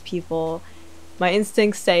trust these people. My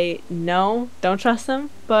instincts say no, don't trust them,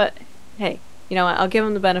 but hey, you know what, I'll give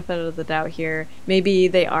them the benefit of the doubt here. Maybe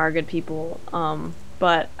they are good people,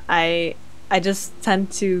 but I just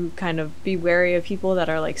tend to kind of be wary of people that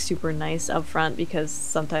are like super nice up front, because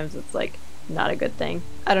sometimes it's like not a good thing.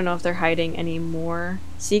 I don't know if they're hiding any more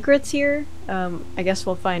secrets here. I guess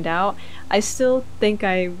we'll find out. I still think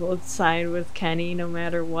I will side with Kenny no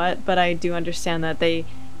matter what, but I do understand that they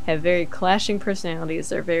have very clashing personalities.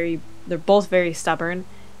 They're both very stubborn,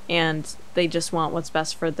 and they just want what's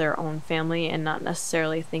best for their own family and not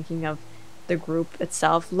necessarily thinking of the group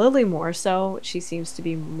itself. Lily more so. She seems to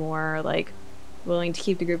be more like willing to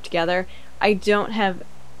keep the group together. I don't have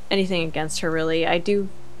anything against her, really. I do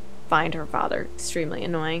find her father extremely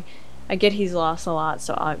annoying. I get he's lost a lot,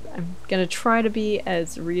 so I'm gonna try to be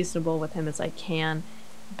as reasonable with him as I can,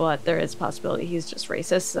 but there is a possibility he's just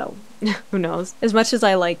racist, so who knows. As much as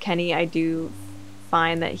I like Kenny, I do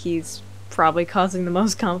find that he's probably causing the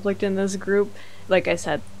most conflict in this group. Like I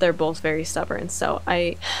said, they're both very stubborn, so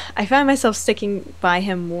I find myself sticking by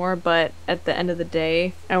him more, but at the end of the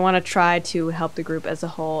day, I want to try to help the group as a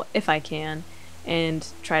whole if I can, and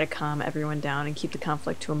try to calm everyone down and keep the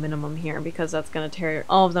conflict to a minimum here, because that's going to tear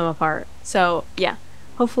all of them apart. So yeah,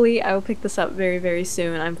 hopefully I will pick this up very, very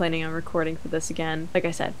soon. I'm planning on recording for this again, like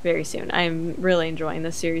I said, very soon. I'm really enjoying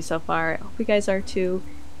this series so far. I hope you guys are too.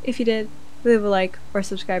 If you did, leave a like or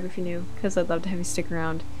subscribe if you're new, because I'd love to have you stick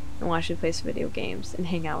around and watch me play some video games and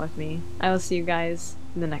hang out with me. I will see you guys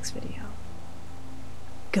in the next video.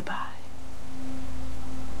 Goodbye.